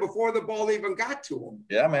throwing it before the ball even got to him.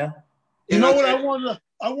 Yeah, man. You know what?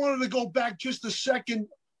 I wanted to go back just a second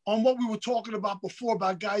on what we were talking about before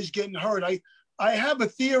about guys getting hurt. I have a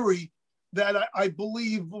theory that I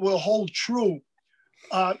believe will hold true.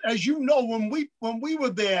 As you know, when we were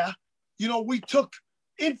there, we took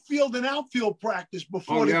infield and outfield practice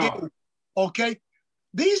before the game. Okay.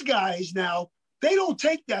 These guys now, they don't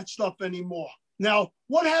take that stuff anymore. Now,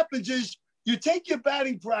 what happens is you take your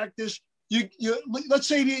batting practice, you let's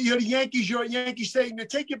say you're the Yankees, you're at Yankee Stadium, you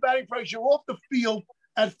take your batting practice, you're off the field,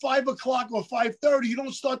 at 5 o'clock or 5:30. You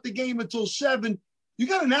don't start the game until 7. You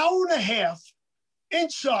got an hour and a half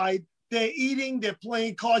inside. They're eating, they're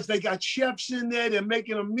playing cards, they got chefs in there, they're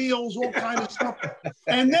making them meals, all kind of stuff.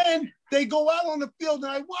 And then they go out on the field,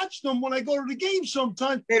 and I watch them when I go to the game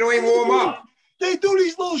sometimes. They don't even warm up. They do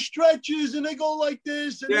these little stretches, and they go like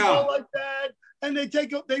this, and they go like that, and they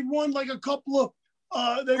run like a couple of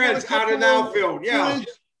out of the outfield,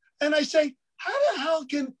 And I say, how the hell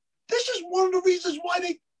can this is one of the reasons why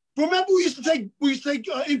they remember we used to take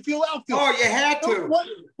infield outfield. Oh, you had to.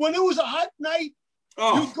 When it was a hot night.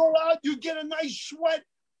 You go out, you get a nice sweat,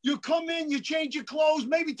 you come in, you change your clothes,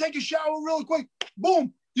 maybe take a shower real quick.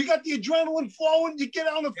 Boom, you got the adrenaline flowing, you get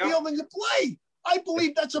on the field and you play. I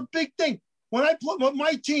believe that's a big thing. When I play with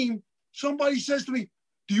my team, somebody says to me,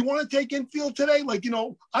 do you want to take infield today? Like,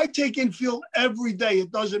 I take infield every day.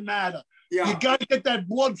 It doesn't matter. Yeah. You got to get that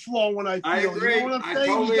blood flow when I feel. I agree. You know what I'm saying?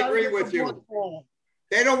 I totally agree with you.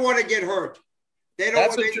 They don't want to get hurt. They don't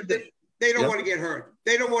want to get hurt.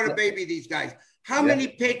 They don't want to baby these guys. How many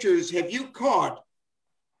pitchers have you caught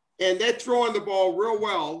and they're throwing the ball real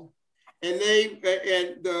well and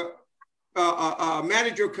the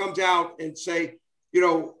manager comes out and say,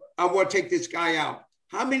 I want to take this guy out.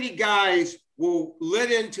 How many guys will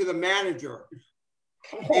let into the manager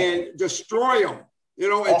and destroy him,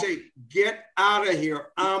 and say, get out of here.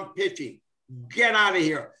 I'm pitching. Get out of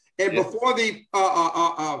here. And before the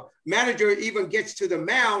manager even gets to the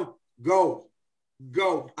mound, go.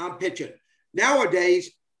 I'm pitching.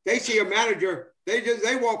 Nowadays, they see a manager,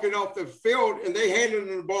 they walking off the field and they handing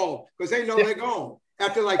them the ball because they know they're gone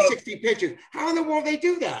after like 60 pitches. How in the world they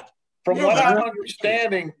do that? From what I'm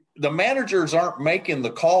understanding, the managers aren't making the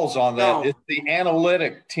calls on that. No. It's the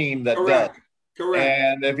analytic team that does. Correct.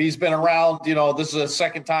 And if he's been around, this is a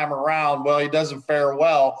second time around, he doesn't fare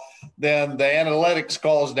well, then the analytics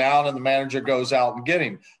calls down and the manager goes out and get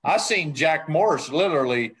him. I've seen Jack Morris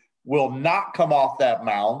literally will not come off that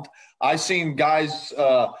mound. I seen guys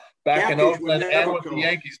back in Oakland and with the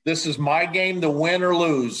Yankees. This is my game to win or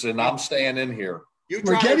lose, and I'm staying in here.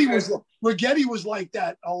 Rigetti was like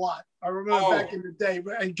that a lot. I remember back in the day.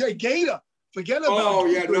 And Gator, forget about him. Oh,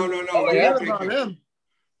 yeah, no. Forget about him.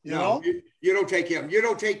 You don't take him. You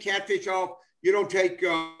don't take Catfish off. You don't take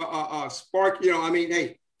Spark.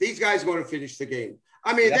 Hey, these guys are going to finish the game.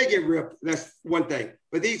 They get ripped. That's one thing.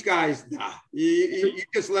 But these guys, nah. You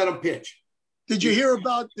just let them pitch. Did you hear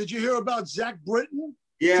about Zach Britton?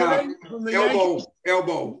 Yeah, today from the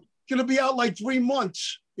elbow. Going to be out like 3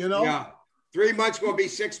 months. Yeah, 3 months going to be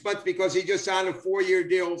 6 months because he just signed a 4-year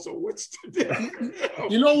deal. So what's the difference?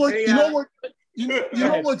 You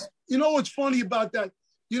know what's funny about that?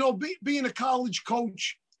 Being a college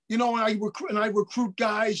coach, and I recruit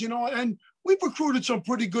guys, and we've recruited some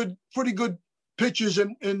pretty good pitchers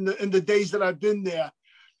in the days that I've been there.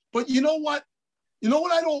 But you know what? You know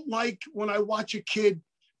what I don't like when I watch a kid?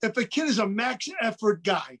 If a kid is a max effort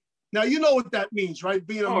guy. Now, you know what that means, right?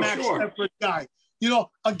 Being a max effort guy. A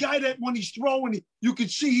guy that when he's throwing, you can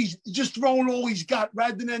see he's just throwing all he's got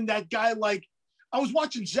rather than that guy like – I was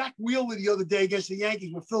watching Zach Wheeler the other day against the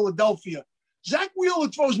Yankees with Philadelphia. Zach Wheeler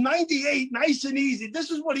throws 98, nice and easy.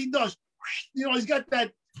 This is what he does. He's got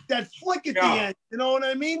that flick at the end. You know what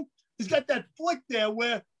I mean? He's got that flick there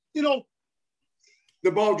where,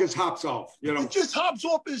 the ball just hops off, It just hops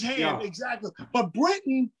off his hand, exactly. But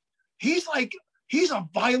Britton, he's a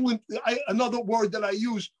violent, another word that I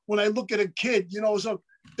use when I look at a kid, so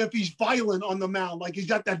if he's violent on the mound, like he's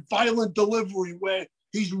got that violent delivery where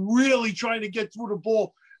he's really trying to get through the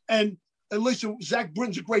ball. And listen, Zach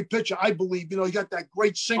Britton's a great pitcher, I believe. He got that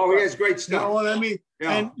great sinker. Oh, he has great stuff. You know what I mean?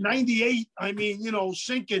 Yeah. And 98,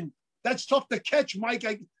 sinking, that's tough to catch, Mike.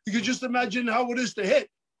 You could just imagine how it is to hit.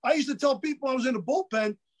 I used to tell people I was in the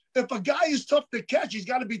bullpen, if a guy is tough to catch, he's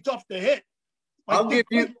got to be tough to hit.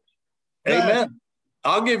 Amen.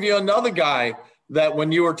 I'll give you another guy that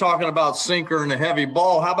when you were talking about sinker and a heavy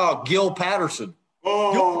ball, how about Gil Patterson?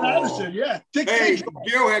 Oh, Gil Patterson, yeah.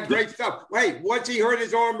 Gil had great stuff. Wait, once he hurt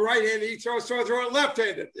his arm right-handed, he started throwing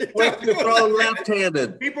left-handed.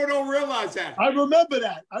 Left-handed. People don't realize that. I remember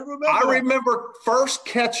that. I remember first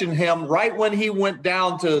catching him right when he went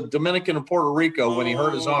down to Dominican and Puerto Rico when he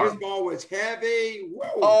hurt his arm. His ball was heavy.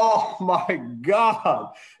 Whoa. Oh, my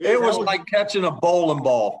God. It was like catching a bowling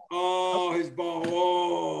ball. Oh, his ball.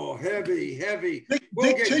 Oh, heavy. Dick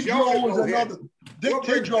Tidrow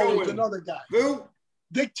was another guy. Who?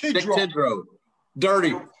 Dick Tidrow.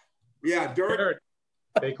 Dirty. Yeah, dirt.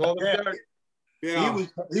 They call him dirt. Yeah.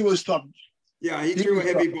 He was tough. Yeah, he threw a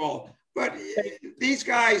heavy ball. But these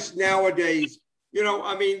guys nowadays,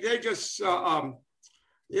 they're just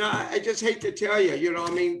Yeah, I just hate to tell you, I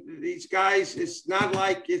mean, these guys, it's not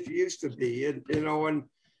like it used to be, and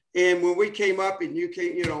when we came up and you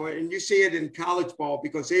came, and you see it in college ball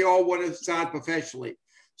because they all want to sign professionally,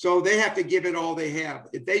 so they have to give it all they have.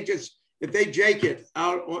 If they jake it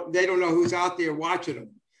out, they don't know who's out there watching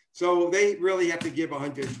them, so they really have to give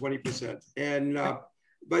 120%. And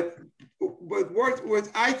but what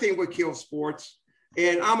I think would kill sports,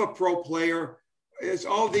 and I'm a pro player. It's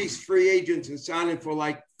all these free agents and signing for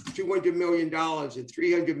like $200 million and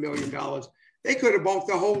 $300 million. They could have bought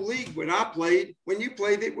the whole league when I played. When you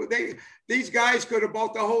played, these guys could have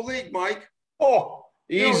bought the whole league, Mike. Oh,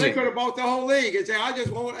 easy. They could have bought the whole league and say, I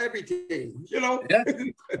just want everything, Yeah.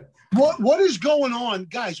 What is going on,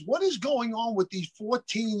 guys? What is going on with these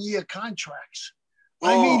 14-year contracts?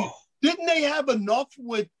 I mean, didn't they have enough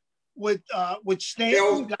with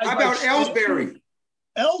Stanton? How about Ellsbury?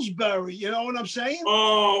 Ellsbury, you know what I'm saying?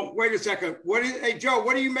 Oh, wait a second. Hey, Joe,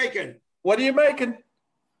 what are you making? What are you making?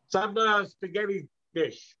 Some spaghetti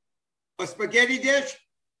dish. A spaghetti dish?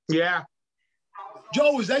 Yeah.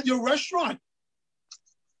 Joe, is that your restaurant?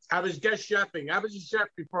 I was guest chefing. I was a chef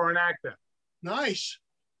before an actor. Nice.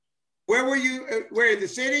 Where were you? Where, in the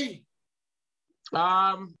city?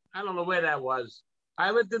 I don't know where that was.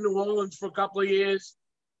 I lived in New Orleans for a couple of years.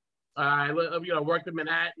 I worked in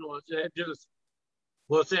Manhattan,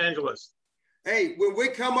 Los Angeles. Hey, when we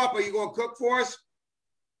come up, are you going to cook for us?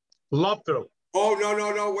 Love to. Oh,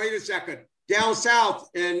 no. Wait a second. Down south,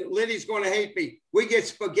 and Liddy's going to hate me. We get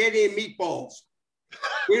spaghetti and meatballs.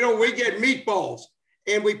 We get meatballs,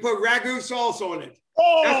 and we put ragu sauce on it.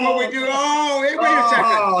 Oh, that's what we do. Oh, hey, wait a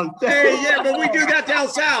second. Hey, yeah, but we do that down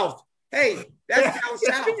south. Hey, that's down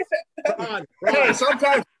south. Hey,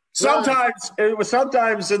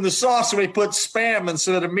 sometimes in the sauce we put Spam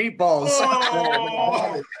instead of meatballs.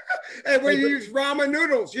 Oh. And we use ramen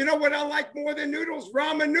noodles. You know what I like more than noodles?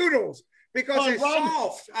 Ramen noodles, because it's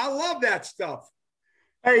soft. I love that stuff.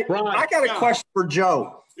 Hey, Ron, I got a question for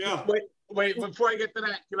Joe. Yeah. Wait, before I get to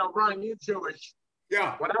that, Ron, you're Jewish.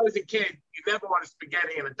 Yeah. When I was a kid, you never wanted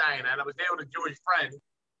spaghetti in a diner, and I was there with a Jewish friend.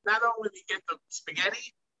 Not only did he get the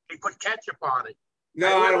spaghetti, he put ketchup on it.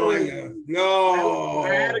 No, I don't like that. No.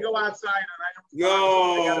 I had to go outside and I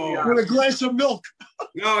with a glass of milk.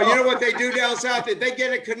 No, you know what they do down south? They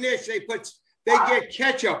get a knish. They get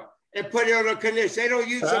ketchup and put it on a knish. They don't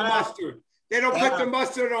use the mustard. They don't put the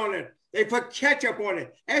mustard on it. They put ketchup on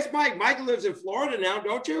it. Ask Mike. Mike lives in Florida now,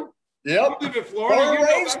 don't you? Yep. You live in Florida. Born and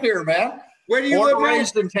raised here, man. Where do you live now?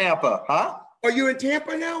 Raised in Tampa, huh? Are you in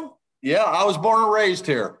Tampa now? Yeah, I was born and raised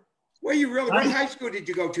here. Where you really? What high school did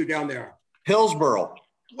you go to down there? Hillsborough.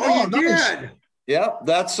 Oh, you nice. did? Yeah,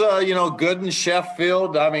 that's good in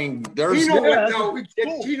Sheffield. I mean, there's Tino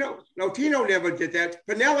never did that.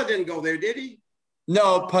 Panella didn't go there, did he?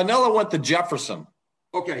 No, Panella went to Jefferson.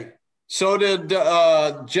 Okay. So did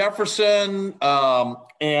Jefferson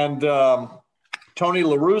and Tony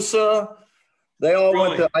La Russa. They all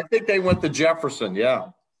went to. I think they went to Jefferson. Yeah.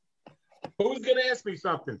 Who's gonna ask me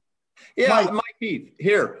something? Yeah, Mike Heath.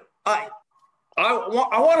 Here, I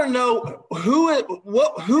want to know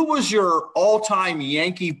who was your all-time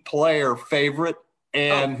Yankee player favorite,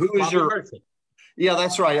 and who is your Merchant. Yeah,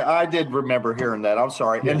 that's right. I did remember hearing that. I'm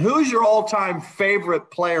sorry. Yeah. And who's your all-time favorite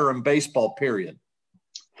player in baseball? Period.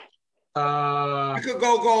 You could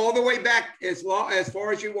go all the way back as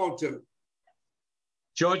far as you want to.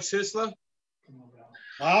 George Sisler.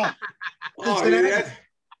 Wow.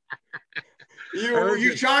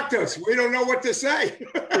 You shocked us. We don't know what to say.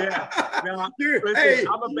 Yeah. No, listen, hey,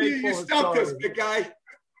 I'm a baseball you stumped us, big guy.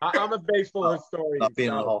 I'm a baseball historian. Not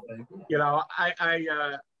being the whole thing.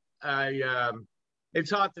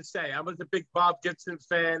 It's hard to say. I was a big Bob Gibson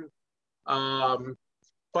fan. But I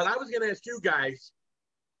was going to ask you guys,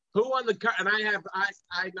 who on the and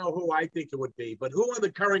I know who I think it would be, but who on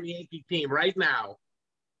the current Yankee team right now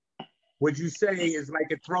would you say is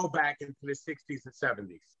like a throwback into the 60s and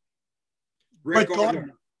 70s? Brett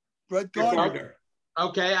Gardner. Brett Gardner.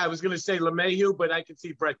 Okay, I was going to say LeMahieu, but I can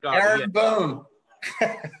see Brett Gardner. Aaron Boone.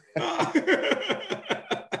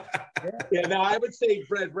 Yeah, no, I would say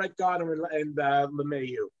Brett Gardner and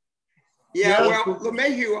LeMahieu. Yeah, well,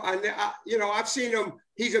 LeMahieu, I've seen him.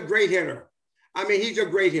 He's a great hitter. I mean, he's a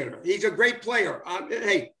great hitter. He's a great player.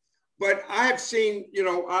 But I have seen,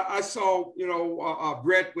 I saw,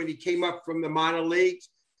 Brett when he came up from the minor leagues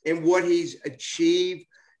and what he's achieved.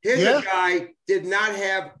 Here's a guy did not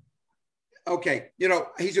have,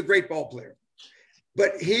 he's a great ball player,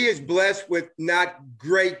 but he is blessed with not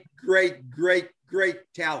great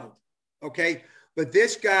talent. Okay. But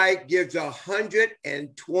this guy gives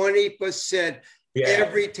 120%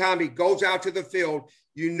 every time he goes out to the field.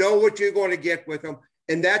 You know what you're going to get with him.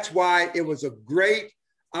 And that's why it was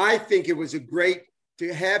I think it was a great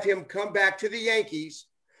to have him come back to the Yankees,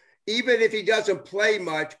 even if he doesn't play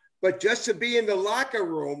much, but just to be in the locker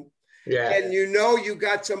room. Yeah. And you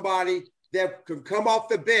got somebody that can come off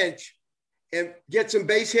the bench and get some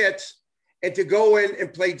base hits and to go in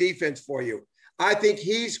and play defense for you. I think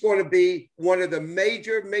he's going to be one of the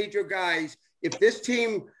major guys. If this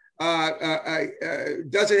team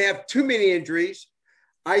doesn't have too many injuries,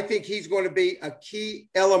 I think he's going to be a key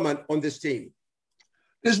element on this team.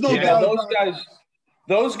 There's no doubt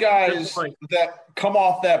those guys that come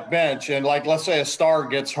off that bench and, like, let's say a star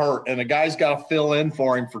gets hurt and a guy's got to fill in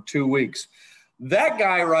for him for 2 weeks. That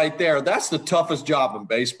guy right there, that's the toughest job in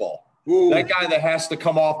baseball. Ooh. That guy that has to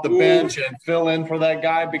come off the bench and fill in for that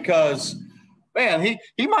guy because, man,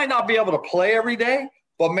 he might not be able to play every day,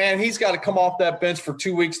 but, man, he's got to come off that bench for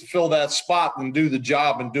 2 weeks to fill that spot and do the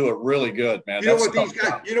job and do it really good, man. You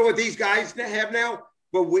know what these guys have now?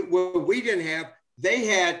 But what we didn't have, they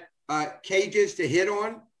had cages to hit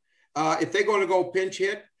on. If they're going to go pinch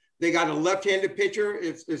hit, they got a left-handed pitcher.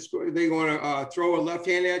 If they're going to throw a left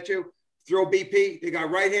hand at you, throw BP. They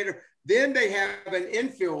got right-hander. Then they have an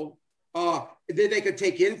infield. Then they could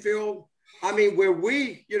take infield. I mean, where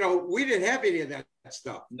we didn't have any of that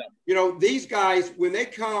stuff. No. These guys, when they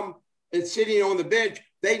come and sitting on the bench,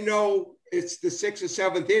 they know it's the 6th or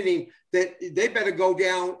 7th inning that they better go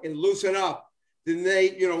down and loosen up. Then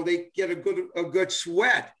they get a good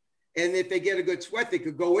sweat. And if they get a good sweat, they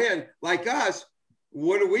could go in. Like us,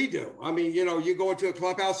 what do? I mean, you go into a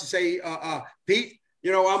clubhouse and say, Pete,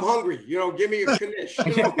 I'm hungry. Give me a knish.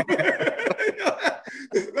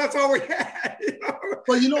 That's all we had.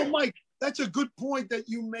 Well, Mike, that's a good point that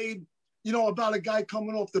you made, about a guy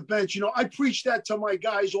coming off the bench. I preach that to my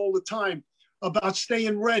guys all the time about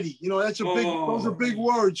staying ready. Those are big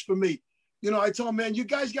words for me. I tell them, man, you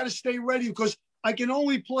guys got to stay ready because I can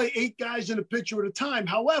only play 8 guys in a pitcher at a time.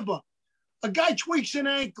 However, a guy tweaks an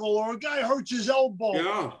ankle or a guy hurts his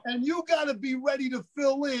elbow, and you got to be ready to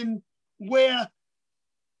fill in where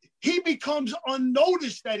he becomes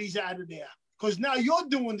unnoticed that he's out of there because now you're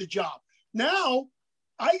doing the job. Now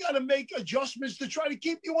I got to make adjustments to try to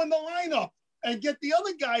keep you in the lineup and get the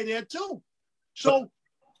other guy there too. So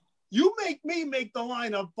you make me make the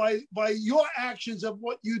lineup by your actions of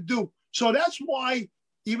what you do. So that's why,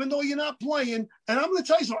 even though you're not playing, and I'm going to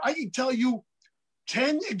tell you something, I can tell you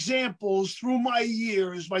 10 examples through my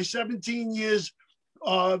 17 years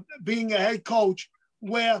being a head coach,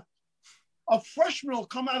 where a freshman will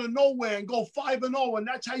come out of nowhere and go 5-0, and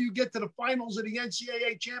that's how you get to the finals of the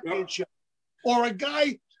NCAA championship. Yep. Or a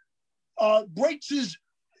guy breaks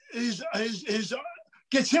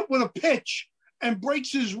gets hit with a pitch and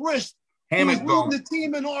breaks his wrist. He was leading the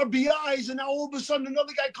team in RBIs, and now all of a sudden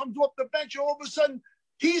another guy comes off the bench, and all of a sudden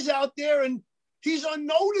he's out there and he's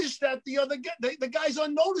unnoticed that the guy's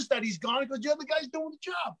unnoticed that he's gone because the other guy's doing the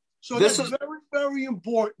job. So this is very, very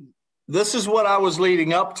important. This is what I was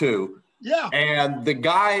leading up to. Yeah. And the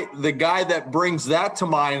guy that brings that to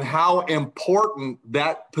mind, how important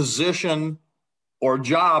that position or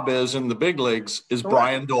job is in the big leagues is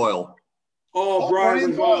Brian Doyle. Oh,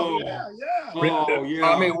 Brian Doyle. Yeah. Oh, yeah.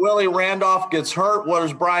 I mean, Willie Randolph gets hurt. What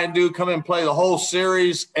does Brian do? Come and play the whole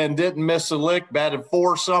series and didn't miss a lick, batted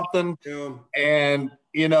 4 something. Yeah. And,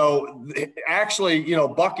 actually,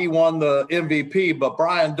 Bucky won the MVP, but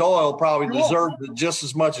Brian Doyle probably deserved it just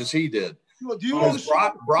as much as he did. Do you know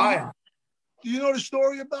Brian? Do you know the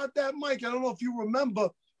story about that, Mike? I don't know if you remember,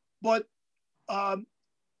 but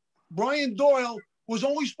Brian Doyle was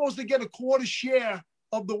only supposed to get a quarter share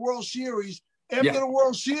of the World Series. After the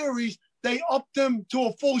World Series, they upped him to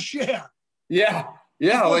a full share. Yeah.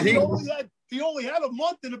 Well, he only had a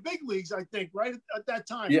month in the big leagues, I think, right at that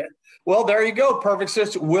time. Yeah. Well, there you go. Perfect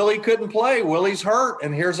system. Willie couldn't play. Willie's hurt,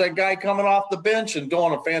 and here's that guy coming off the bench and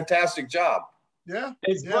doing a fantastic job. Yeah.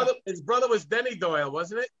 His brother was Denny Doyle,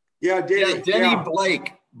 wasn't it? Yeah, Denny. Yeah, Denny,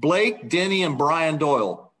 Blake, Denny, and Brian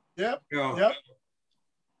Doyle. Yep. Yeah. Yep.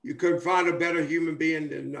 You couldn't find a better human being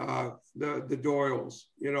than the Doyles.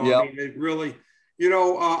 I mean, it really,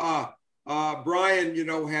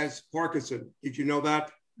 Brian, has Parkinson. Did you know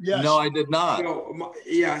that? Yes. No, I did not.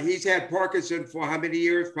 He's had Parkinson for how many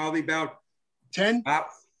years? Probably about 10.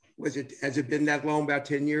 Has it been that long? About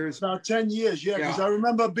 10 years? About 10 years, yeah. Because I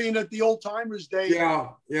remember being at the Old Timers Day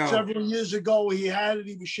several years ago. He had it.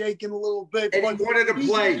 He was shaking a little bit. And he wanted to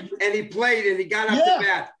play. And he played, and he got up to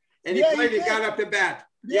bat. And he played and got up to bat.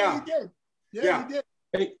 Yeah, he did. Yeah, he did.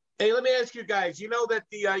 Hey, let me ask you guys. You know that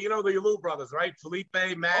the Yalou brothers, right? Felipe,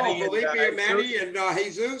 Manny, and Manny, and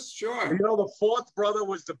Jesus. Sure. You know the 4th brother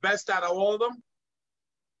was the best out of all of them.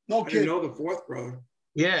 No kidding. I didn't know the 4th brother.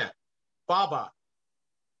 Yeah, Baba.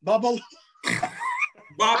 Bubba.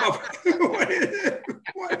 Baba.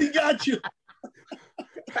 He got you.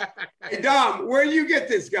 Hey, Dom, where do you get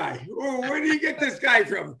this guy? Where do you get this guy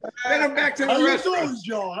from? Send him back to the How restaurant. you doing,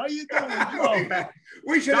 Joe? How you doing, Joe?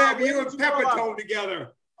 We should Dom, have you where and did you grow Peppertone up?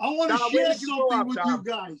 together. I want Dom, to where share did you grow something up, with Dom? you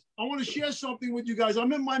guys. I want to share something with you guys.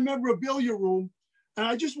 I'm in my memorabilia room, and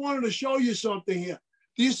I just wanted to show you something here.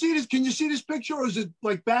 Do you see this? Can you see this picture, or is it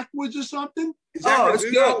like backwards or something? Is that it's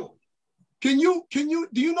Rizzuto? Do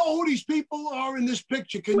you know who these people are in this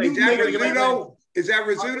picture? Can Wait, you Is that make it? Rizzuto? Is that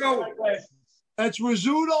Rizzuto? That's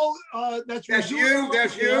Rizzuto. That's That's Rizzuto you. right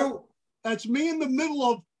That's there. you. That's me in the middle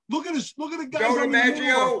of. Look at this. Look at the guys. Joe I'm in the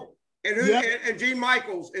middle of. DiMaggio and who? Yep. And Gene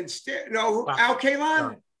Michaels and Al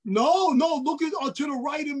Kaline. No. Look at to the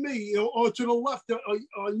right of me or to the left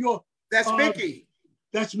on your. That's Mickey.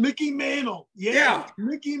 That's Mickey Mantle. Yeah.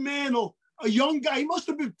 Mickey Mantle, a young guy. He must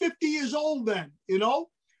have been 50 years old then. You know.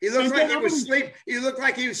 He looks And like then he I'm was gonna- sleep. He looked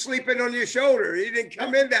like he was sleeping on your shoulder. He didn't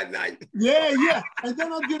come in that night. Yeah. And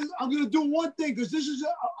then I'm gonna do one thing because this is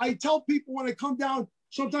I tell people when I come down.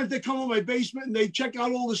 Sometimes they come in my basement and they check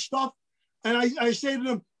out all the stuff, and I say to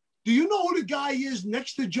them, "Do you know who the guy is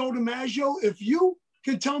next to Joe DiMaggio? If you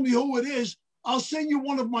can tell me who it is, I'll send you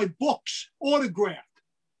one of my books autographed.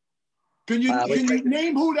 Can you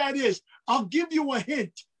name who that is? I'll give you a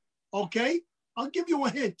hint. Okay, I'll give you a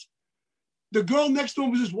hint. The girl next to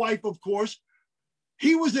him was his wife, of course.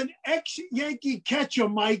 He was an ex-Yankee catcher,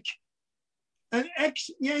 Mike. An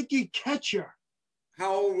ex-Yankee catcher.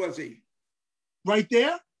 How old was he? Right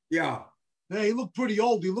there? Yeah. Hey, he looked pretty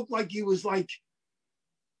old. He looked like he was like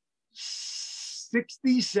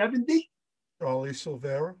 60, 70. Charlie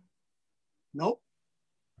Silvera. Nope.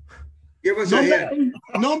 Give us a hint.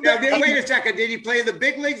 No, Now, wait a second. Did he play in the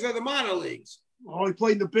big leagues or the minor leagues? Oh, he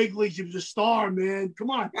played in the big leagues. He was a star, man. Come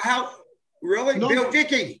on. How? Really? No. Bill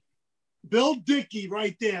Dickey. Bill Dickey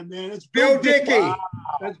right there, man. That's Bill Dickey. Wow.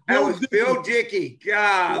 That's That was Dickey. Bill Dickey.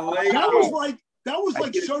 Golly. That was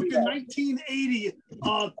like circa 1980.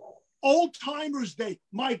 Old Timers Day.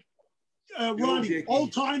 Mike, Ronnie, Dickey.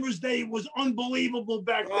 Old Timers Day was unbelievable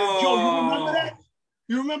back then. Oh. Joe, you remember that?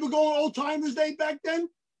 You remember going Old Timers Day back then?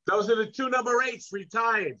 Those are the 2 number 8s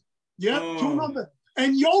retired. Yeah, Oh. 2 number.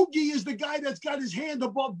 And Yogi is the guy that's got his hand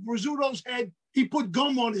above Rizzuto's head. He put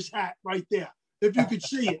gum on his hat right there. If you could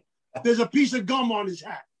see it, there's a piece of gum on his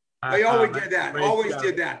hat. They always did that. Always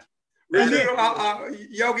did that.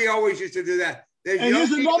 Yogi always used to do that. There's And here's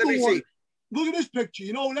Yogi. another Let me one. see. Look at this picture.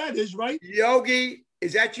 You know what that is, right? Yogi.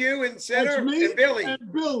 Is that you in center? That's me And Billy.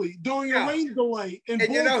 and Billy during a rain delay in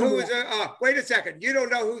And you know Baltimore. who's wait a second. You don't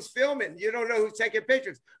know who's filming. You don't know who's taking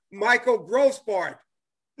pictures. Michael Grossbart.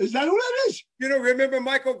 Is that who that is? You don't remember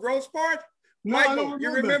Michael Grossbart? No, I Michael, don't you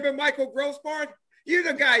remember. remember Michael Grossbart? You're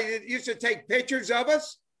the guy that used to take pictures of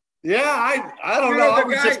us. Yeah, I don't You know. know I the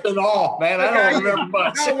was guy- just in awe, man. the I guy- don't remember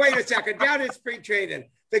much. No, wait a second. Down in spring training,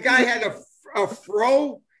 the guy had a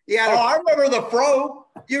fro. He had I remember the fro.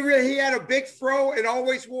 he had a big fro and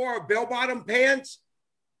always wore bell-bottom pants.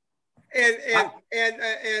 And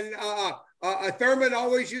Thurman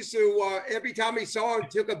always used to every time he saw him,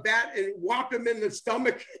 took a bat and whopped him in the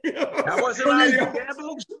stomach. That wasn't Ozzie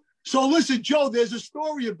Gamble? So listen, Joe, there's a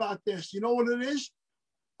story about this. You know what it is?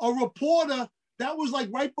 A reporter, that was like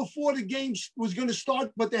right before the game was going to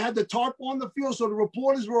start, but they had the tarp on the field. So the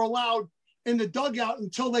reporters were allowed in the dugout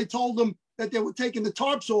until they told them that they were taking the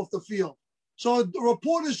tarps off the field. So the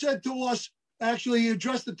reporter said to us, actually, he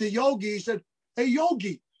addressed it to Yogi. He said, "Hey,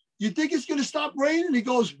 Yogi, you think it's going to stop raining?" He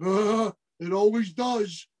goes, "It always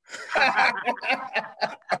does." I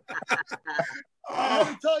have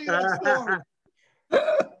to tell you that story.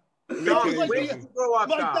 No, was like where the- did you grow up,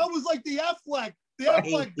 Like, Dom? that was like the Affleck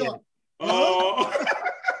duck. Oh,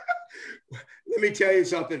 let me tell you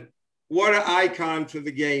something. What an icon for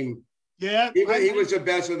the game. Yeah, He was the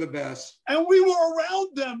best of the best. and we were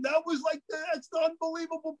around them. That was like that's the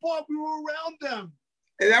unbelievable part. We were around them.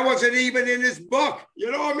 And that wasn't even in his book.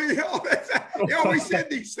 You know what I mean? He always said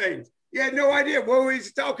these things. You had no idea what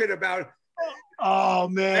he's talking about. Oh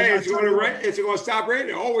man, Hey, I it's tell going to you rain. It's going to stop raining.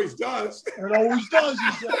 It always does. what, it always does.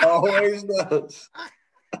 He said. Always does.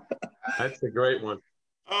 That's a great one.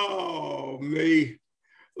 Oh, me.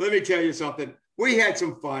 Let me tell you something. We had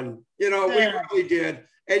some fun. You know, Yeah. we really did.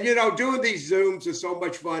 And, you know, doing these Zooms is so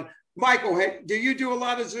much fun. Michael, do you do a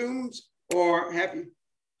lot of Zooms or have you?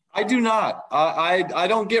 I do not. I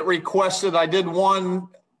don't get requested. I did one,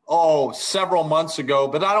 several months ago,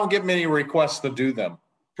 but I don't get many requests to do them.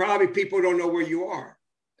 Probably people don't know where you are.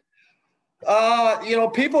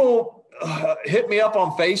 People hit me up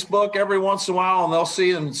on Facebook every once in a while and they'll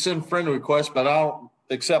see and send friend requests, but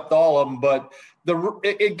accept all of them, but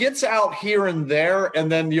it gets out here and there,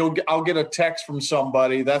 and then I'll get a text from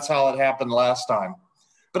somebody. That's how it happened last time.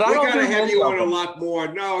 But we got to have you on a lot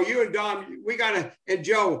more. No, you and Dom, and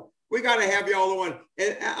Joe, we got to have you all on.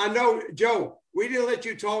 And I know, Joe, we didn't let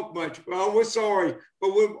you talk much. Well, we're sorry.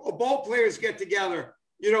 But when ball players get together,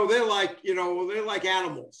 they're like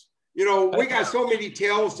animals. We got so many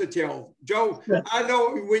tales to tell. Joe, I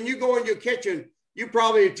know when you go in your kitchen, you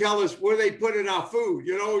probably tell us where they put in our food.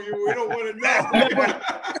 We don't want to know.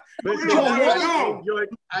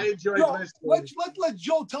 I enjoyed listening. Let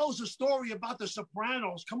Joe tell us a story about the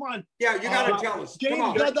Sopranos. Come on. Yeah, you got to tell us. Come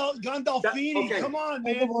on. Gandolfini. Okay. Come on,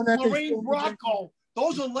 man. Lorraine Bracco.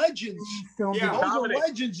 Those are legends. Yeah, those are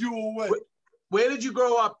legends you were with. Where did you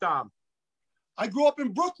grow up, Dom? I grew up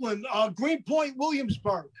in Brooklyn, Greenpoint,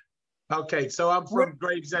 Williamsburg. Okay, so I'm from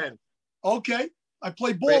Gravesend. Okay, I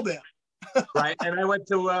played ball there. Right, and I went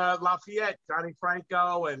to Lafayette, Johnny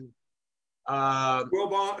Franco, and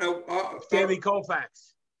Stanley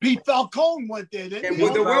Koufax. Pete Falcone went there, didn't he? And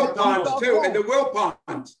with the Wilpons, too, and the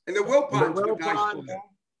Wilpons. And the Wilpons.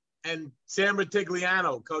 And Sam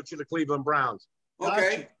Ratigliano, coach of the Cleveland Browns.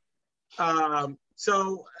 Okay.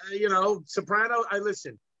 So, Soprano,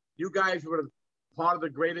 listen, you guys were part of the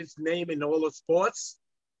greatest name in all of sports.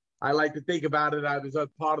 I like to think about it. I was a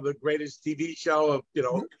part of the greatest TV show of,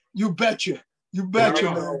 You betcha. You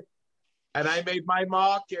betcha, man. And I made my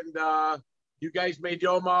mark, and you guys made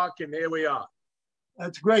your mark, and here we are.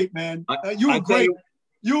 That's great, man. You were great.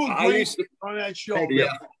 You were great on that show.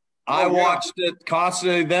 Yeah. I watched it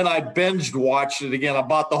constantly. Then I binged watched it again. I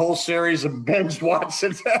bought the whole series and binged watched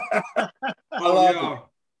it. I love it.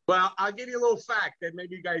 Well, I'll give you a little fact that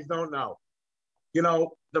maybe you guys don't know.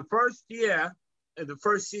 The first year, in the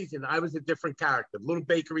first season, I was a different character. Little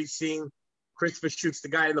bakery scene. Christopher shoots the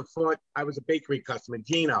guy in the foot. I was a bakery customer,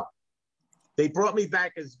 Gino. They brought me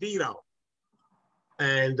back as Vito.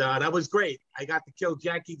 And that was great. I got to kill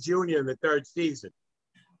Jackie Jr. in the third season.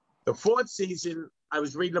 The fourth season, I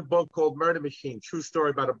was reading a book called Murder Machine, true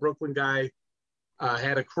story about a Brooklyn guy,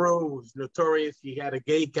 had a crew who was notorious. He had a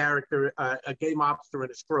gay character, a gay mobster in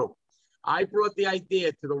his crew. I brought the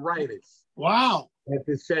idea to the writers. Wow. And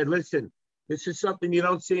they said, listen, this is something you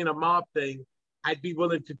don't see in a mob thing. I'd be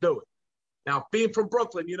willing to do it. Now, being from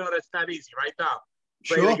Brooklyn, that's not easy, right, Dom?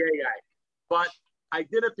 Play the gay guy. But I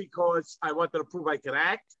did it because I wanted to prove I could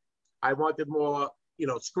act. I wanted more,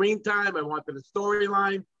 screen time. I wanted a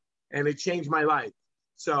storyline, and it changed my life.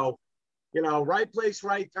 So, right place,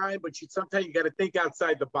 right time, but sometimes you got to think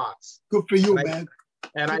outside the box. Good for you, man.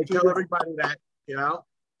 And I tell everybody that,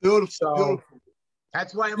 Beautiful. So beautiful.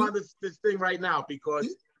 That's why I'm on this thing right now, because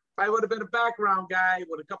if I would have been a background guy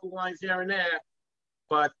with a couple lines here and there,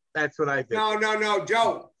 but that's what I did. No,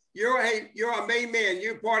 Joe. You're a main man.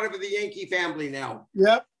 You're part of the Yankee family now.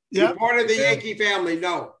 Yep. You're part of the Yankee family.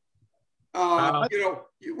 No.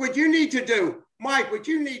 What you need to do, Mike,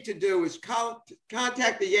 is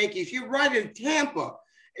contact the Yankees. You're right in Tampa,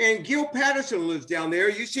 and Gil Patterson lives down there.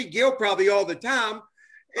 You see Gil probably all the time.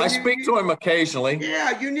 I speak to him occasionally.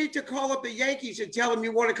 Yeah, you need to call up the Yankees and tell them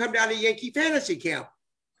you want to come down to Yankee fantasy camp.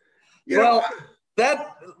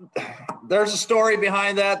 There's a story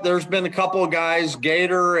behind that. There's been a couple of guys,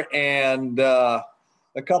 Gator and a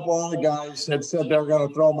couple other guys had said they were going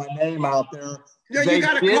to throw my name out there. Yeah, you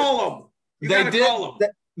got to call them.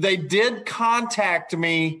 They did contact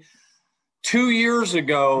me 2 years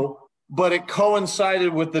ago, but it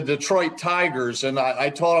coincided with the Detroit Tigers. And I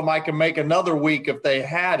told them I can make another week if they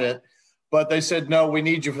had it, but they said, no, we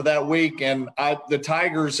need you for that week. And the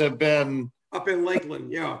Tigers have been up in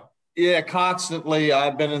Lakeland. Yeah. Yeah, constantly.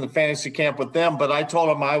 I've been in the fantasy camp with them, but I told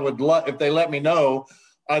them I would if they let me know,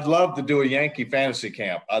 I'd love to do a Yankee fantasy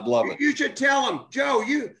camp. I'd love it. You should tell them, Joe,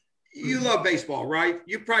 you love baseball, right?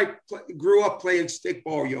 You probably grew up playing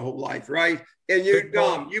stickball your whole life, right? And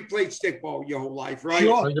Dom, you played stickball your whole life, right?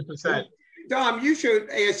 Sure. 100%. Dom, you should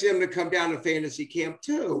ask them to come down to fantasy camp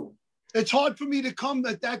too. It's hard for me to come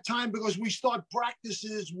at that time because we start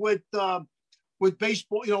practices with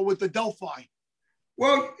baseball, with the Delphi.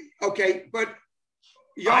 Well, okay, but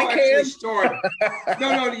y'all actually start.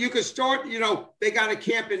 No, you can start. They got a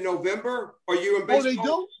camp in November. Are you in baseball? Oh, they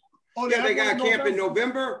do? Oh, yeah, they got a camp in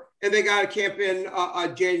November, and they got a camp in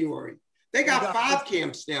January. They got 5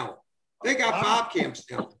 camps now.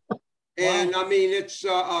 And I mean, it's.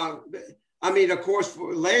 Of course,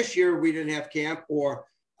 last year we didn't have camp, or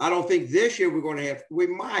I don't think this year we're going to have. We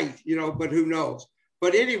might, but who knows?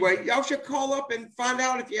 But anyway, y'all should call up and find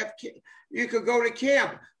out if you could go to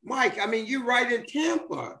camp. Mike, you're right in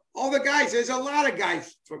Tampa. All the guys, there's a lot of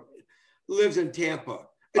guys lives in Tampa.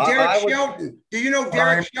 Derek Shelton. Do you know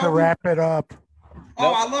Derek Shelton? To wrap it up.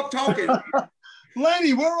 Oh, I love talking.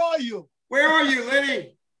 Lenny, where are you? Where are you,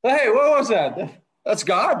 Lenny? Hey, what was that? That's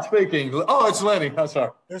God speaking. Oh, it's Lenny. I'm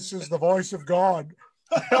sorry. This is the voice of God.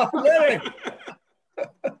 Lenny.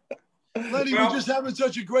 Lenny, Well, we're just having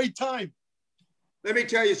such a great time. Let me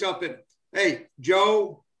tell you something. Hey,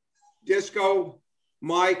 Joe, Disco,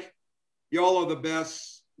 Mike, y'all are the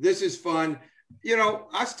best. This is fun. You know,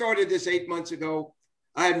 I started this 8 months ago.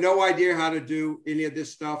 I had no idea how to do any of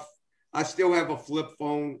this stuff. I still have a flip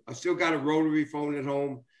phone. I still got a rotary phone at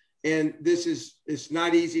home. And it's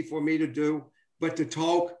not easy for me to do, but to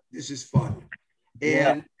talk, this is fun.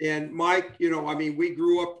 And Mike, you know, I mean, we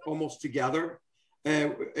grew up almost together.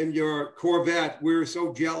 In your Corvette, we were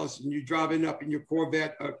so jealous, and you driving up in your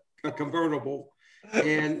Corvette, a convertible,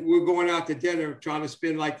 and we're going out to dinner trying to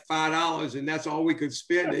spend like $5, and that's all we could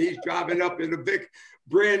spend. And he's driving up in a big,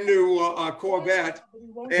 brand new Corvette,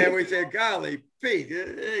 and we said, "Golly, Pete,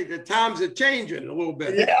 the times are changing a little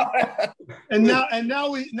bit." Yeah. and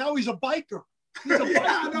now he's a biker. He's a biker.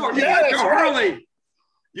 Yeah, no, you got your Hurley.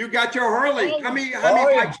 You got your Hurley. How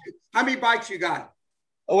many bikes you got?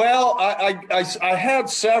 Well, I had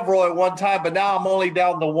several at one time, but now I'm only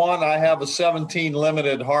down to one. I have a 17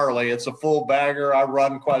 Limited Harley. It's a full bagger. I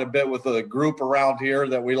run quite a bit with a group around here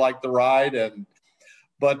that we like to ride,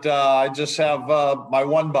 but I just have my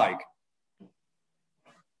one bike.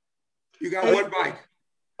 You got one bike.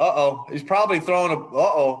 Uh-oh. He's probably throwing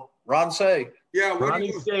Ron Say. Yeah,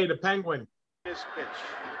 Ronnie Say, the Penguin. This pitch.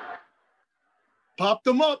 Popped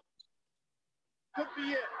him up. Could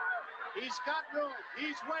be it. He's got room.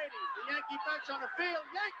 He's waiting. The Yankee bench on the field.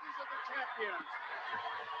 Yankees are the champions.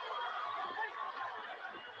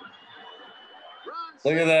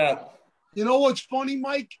 Look at that. You know what's funny,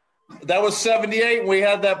 Mike? That was 78. We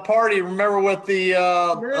had that party, remember, with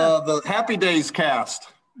the Happy Days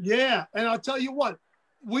cast. Yeah, and I'll tell you what,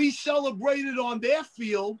 we celebrated on their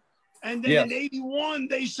field, and then in 81,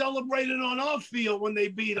 they celebrated on our field when they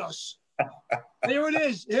beat us. Here it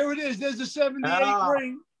is. Here it is. There's the 78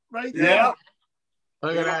 ring right there. Yeah.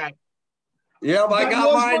 Look at that. Yeah, I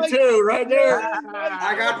got mine too, right there.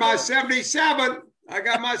 I got my 77. I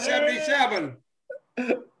got my 77.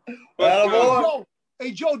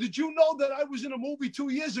 Hey, Joe, did you know that I was in a movie 2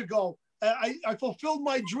 years ago? I fulfilled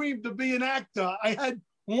my dream to be an actor. I had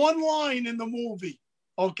one line in the movie,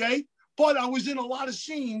 okay? But I was in a lot of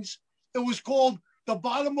scenes. It was called The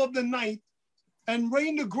Bottom of the Ninth, and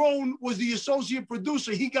Ray Negron was the associate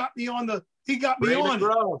producer. He got me on.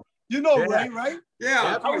 You know Ray, right?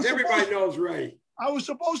 Yeah, of course. Everybody knows Ray. I was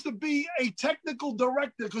supposed to be a technical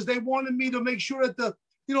director because they wanted me to make sure that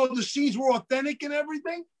the scenes were authentic and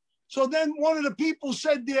everything. So then one of the people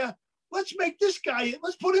said there, let's make this guy,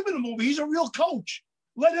 let's put him in the movie. He's a real coach.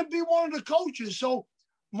 Let him be one of the coaches. So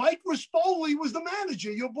Mike Rispoli was the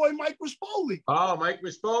manager, your boy Mike Rispoli. Oh, Mike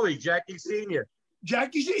Rispoli, Jackie Sr.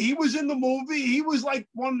 He was in the movie. He was like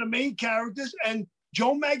one of the main characters, and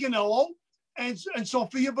Joe Manganiello and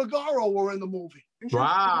Sofia Vergara were in the movie.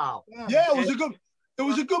 Wow. Yeah, it was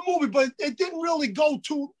a good movie, but it didn't really go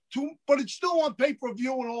too, but it's still on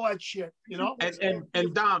pay-per-view and all that shit, you know?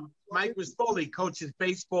 And Dom, Mike Rispoli coaches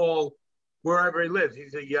baseball wherever he lives.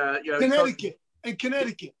 He's a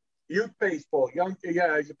Connecticut. Youth baseball,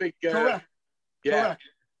 he's a big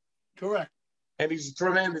Correct. And he's a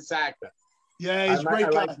tremendous actor. Yeah, he's a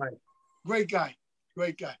great guy. Like Mike. Great guy.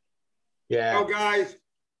 Yeah. Oh, guys,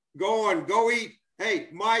 go eat. Hey,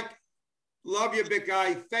 Mike, love you, big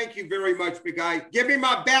guy. Thank you very much, big guy. Give me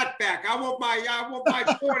my bat back. I want my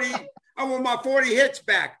 40. I want my 40 hits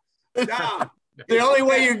back. Nah. The only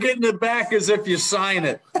way you're getting it back is if you sign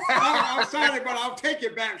it. I'll sign it, but I'll take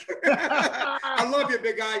it back. I love you,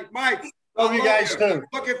 big guy. Mike. Love you guys too.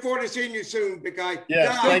 Looking forward to seeing you soon, big guy.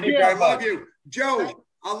 Yes, thank you very much. I love you. Joe,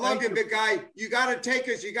 I love you, big guy. You got to take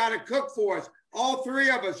us. You got to cook for us. All three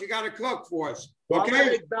of us, you got to cook for us. Well,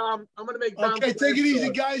 okay? I'm going to make Dom. Okay, take it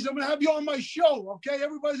easy, guys. I'm going to have you on my show, okay?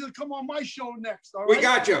 Everybody's going to come on my show next, all right? We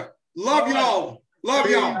got you. Love y'all. Love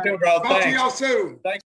y'all. Talk to y'all soon. Thanks.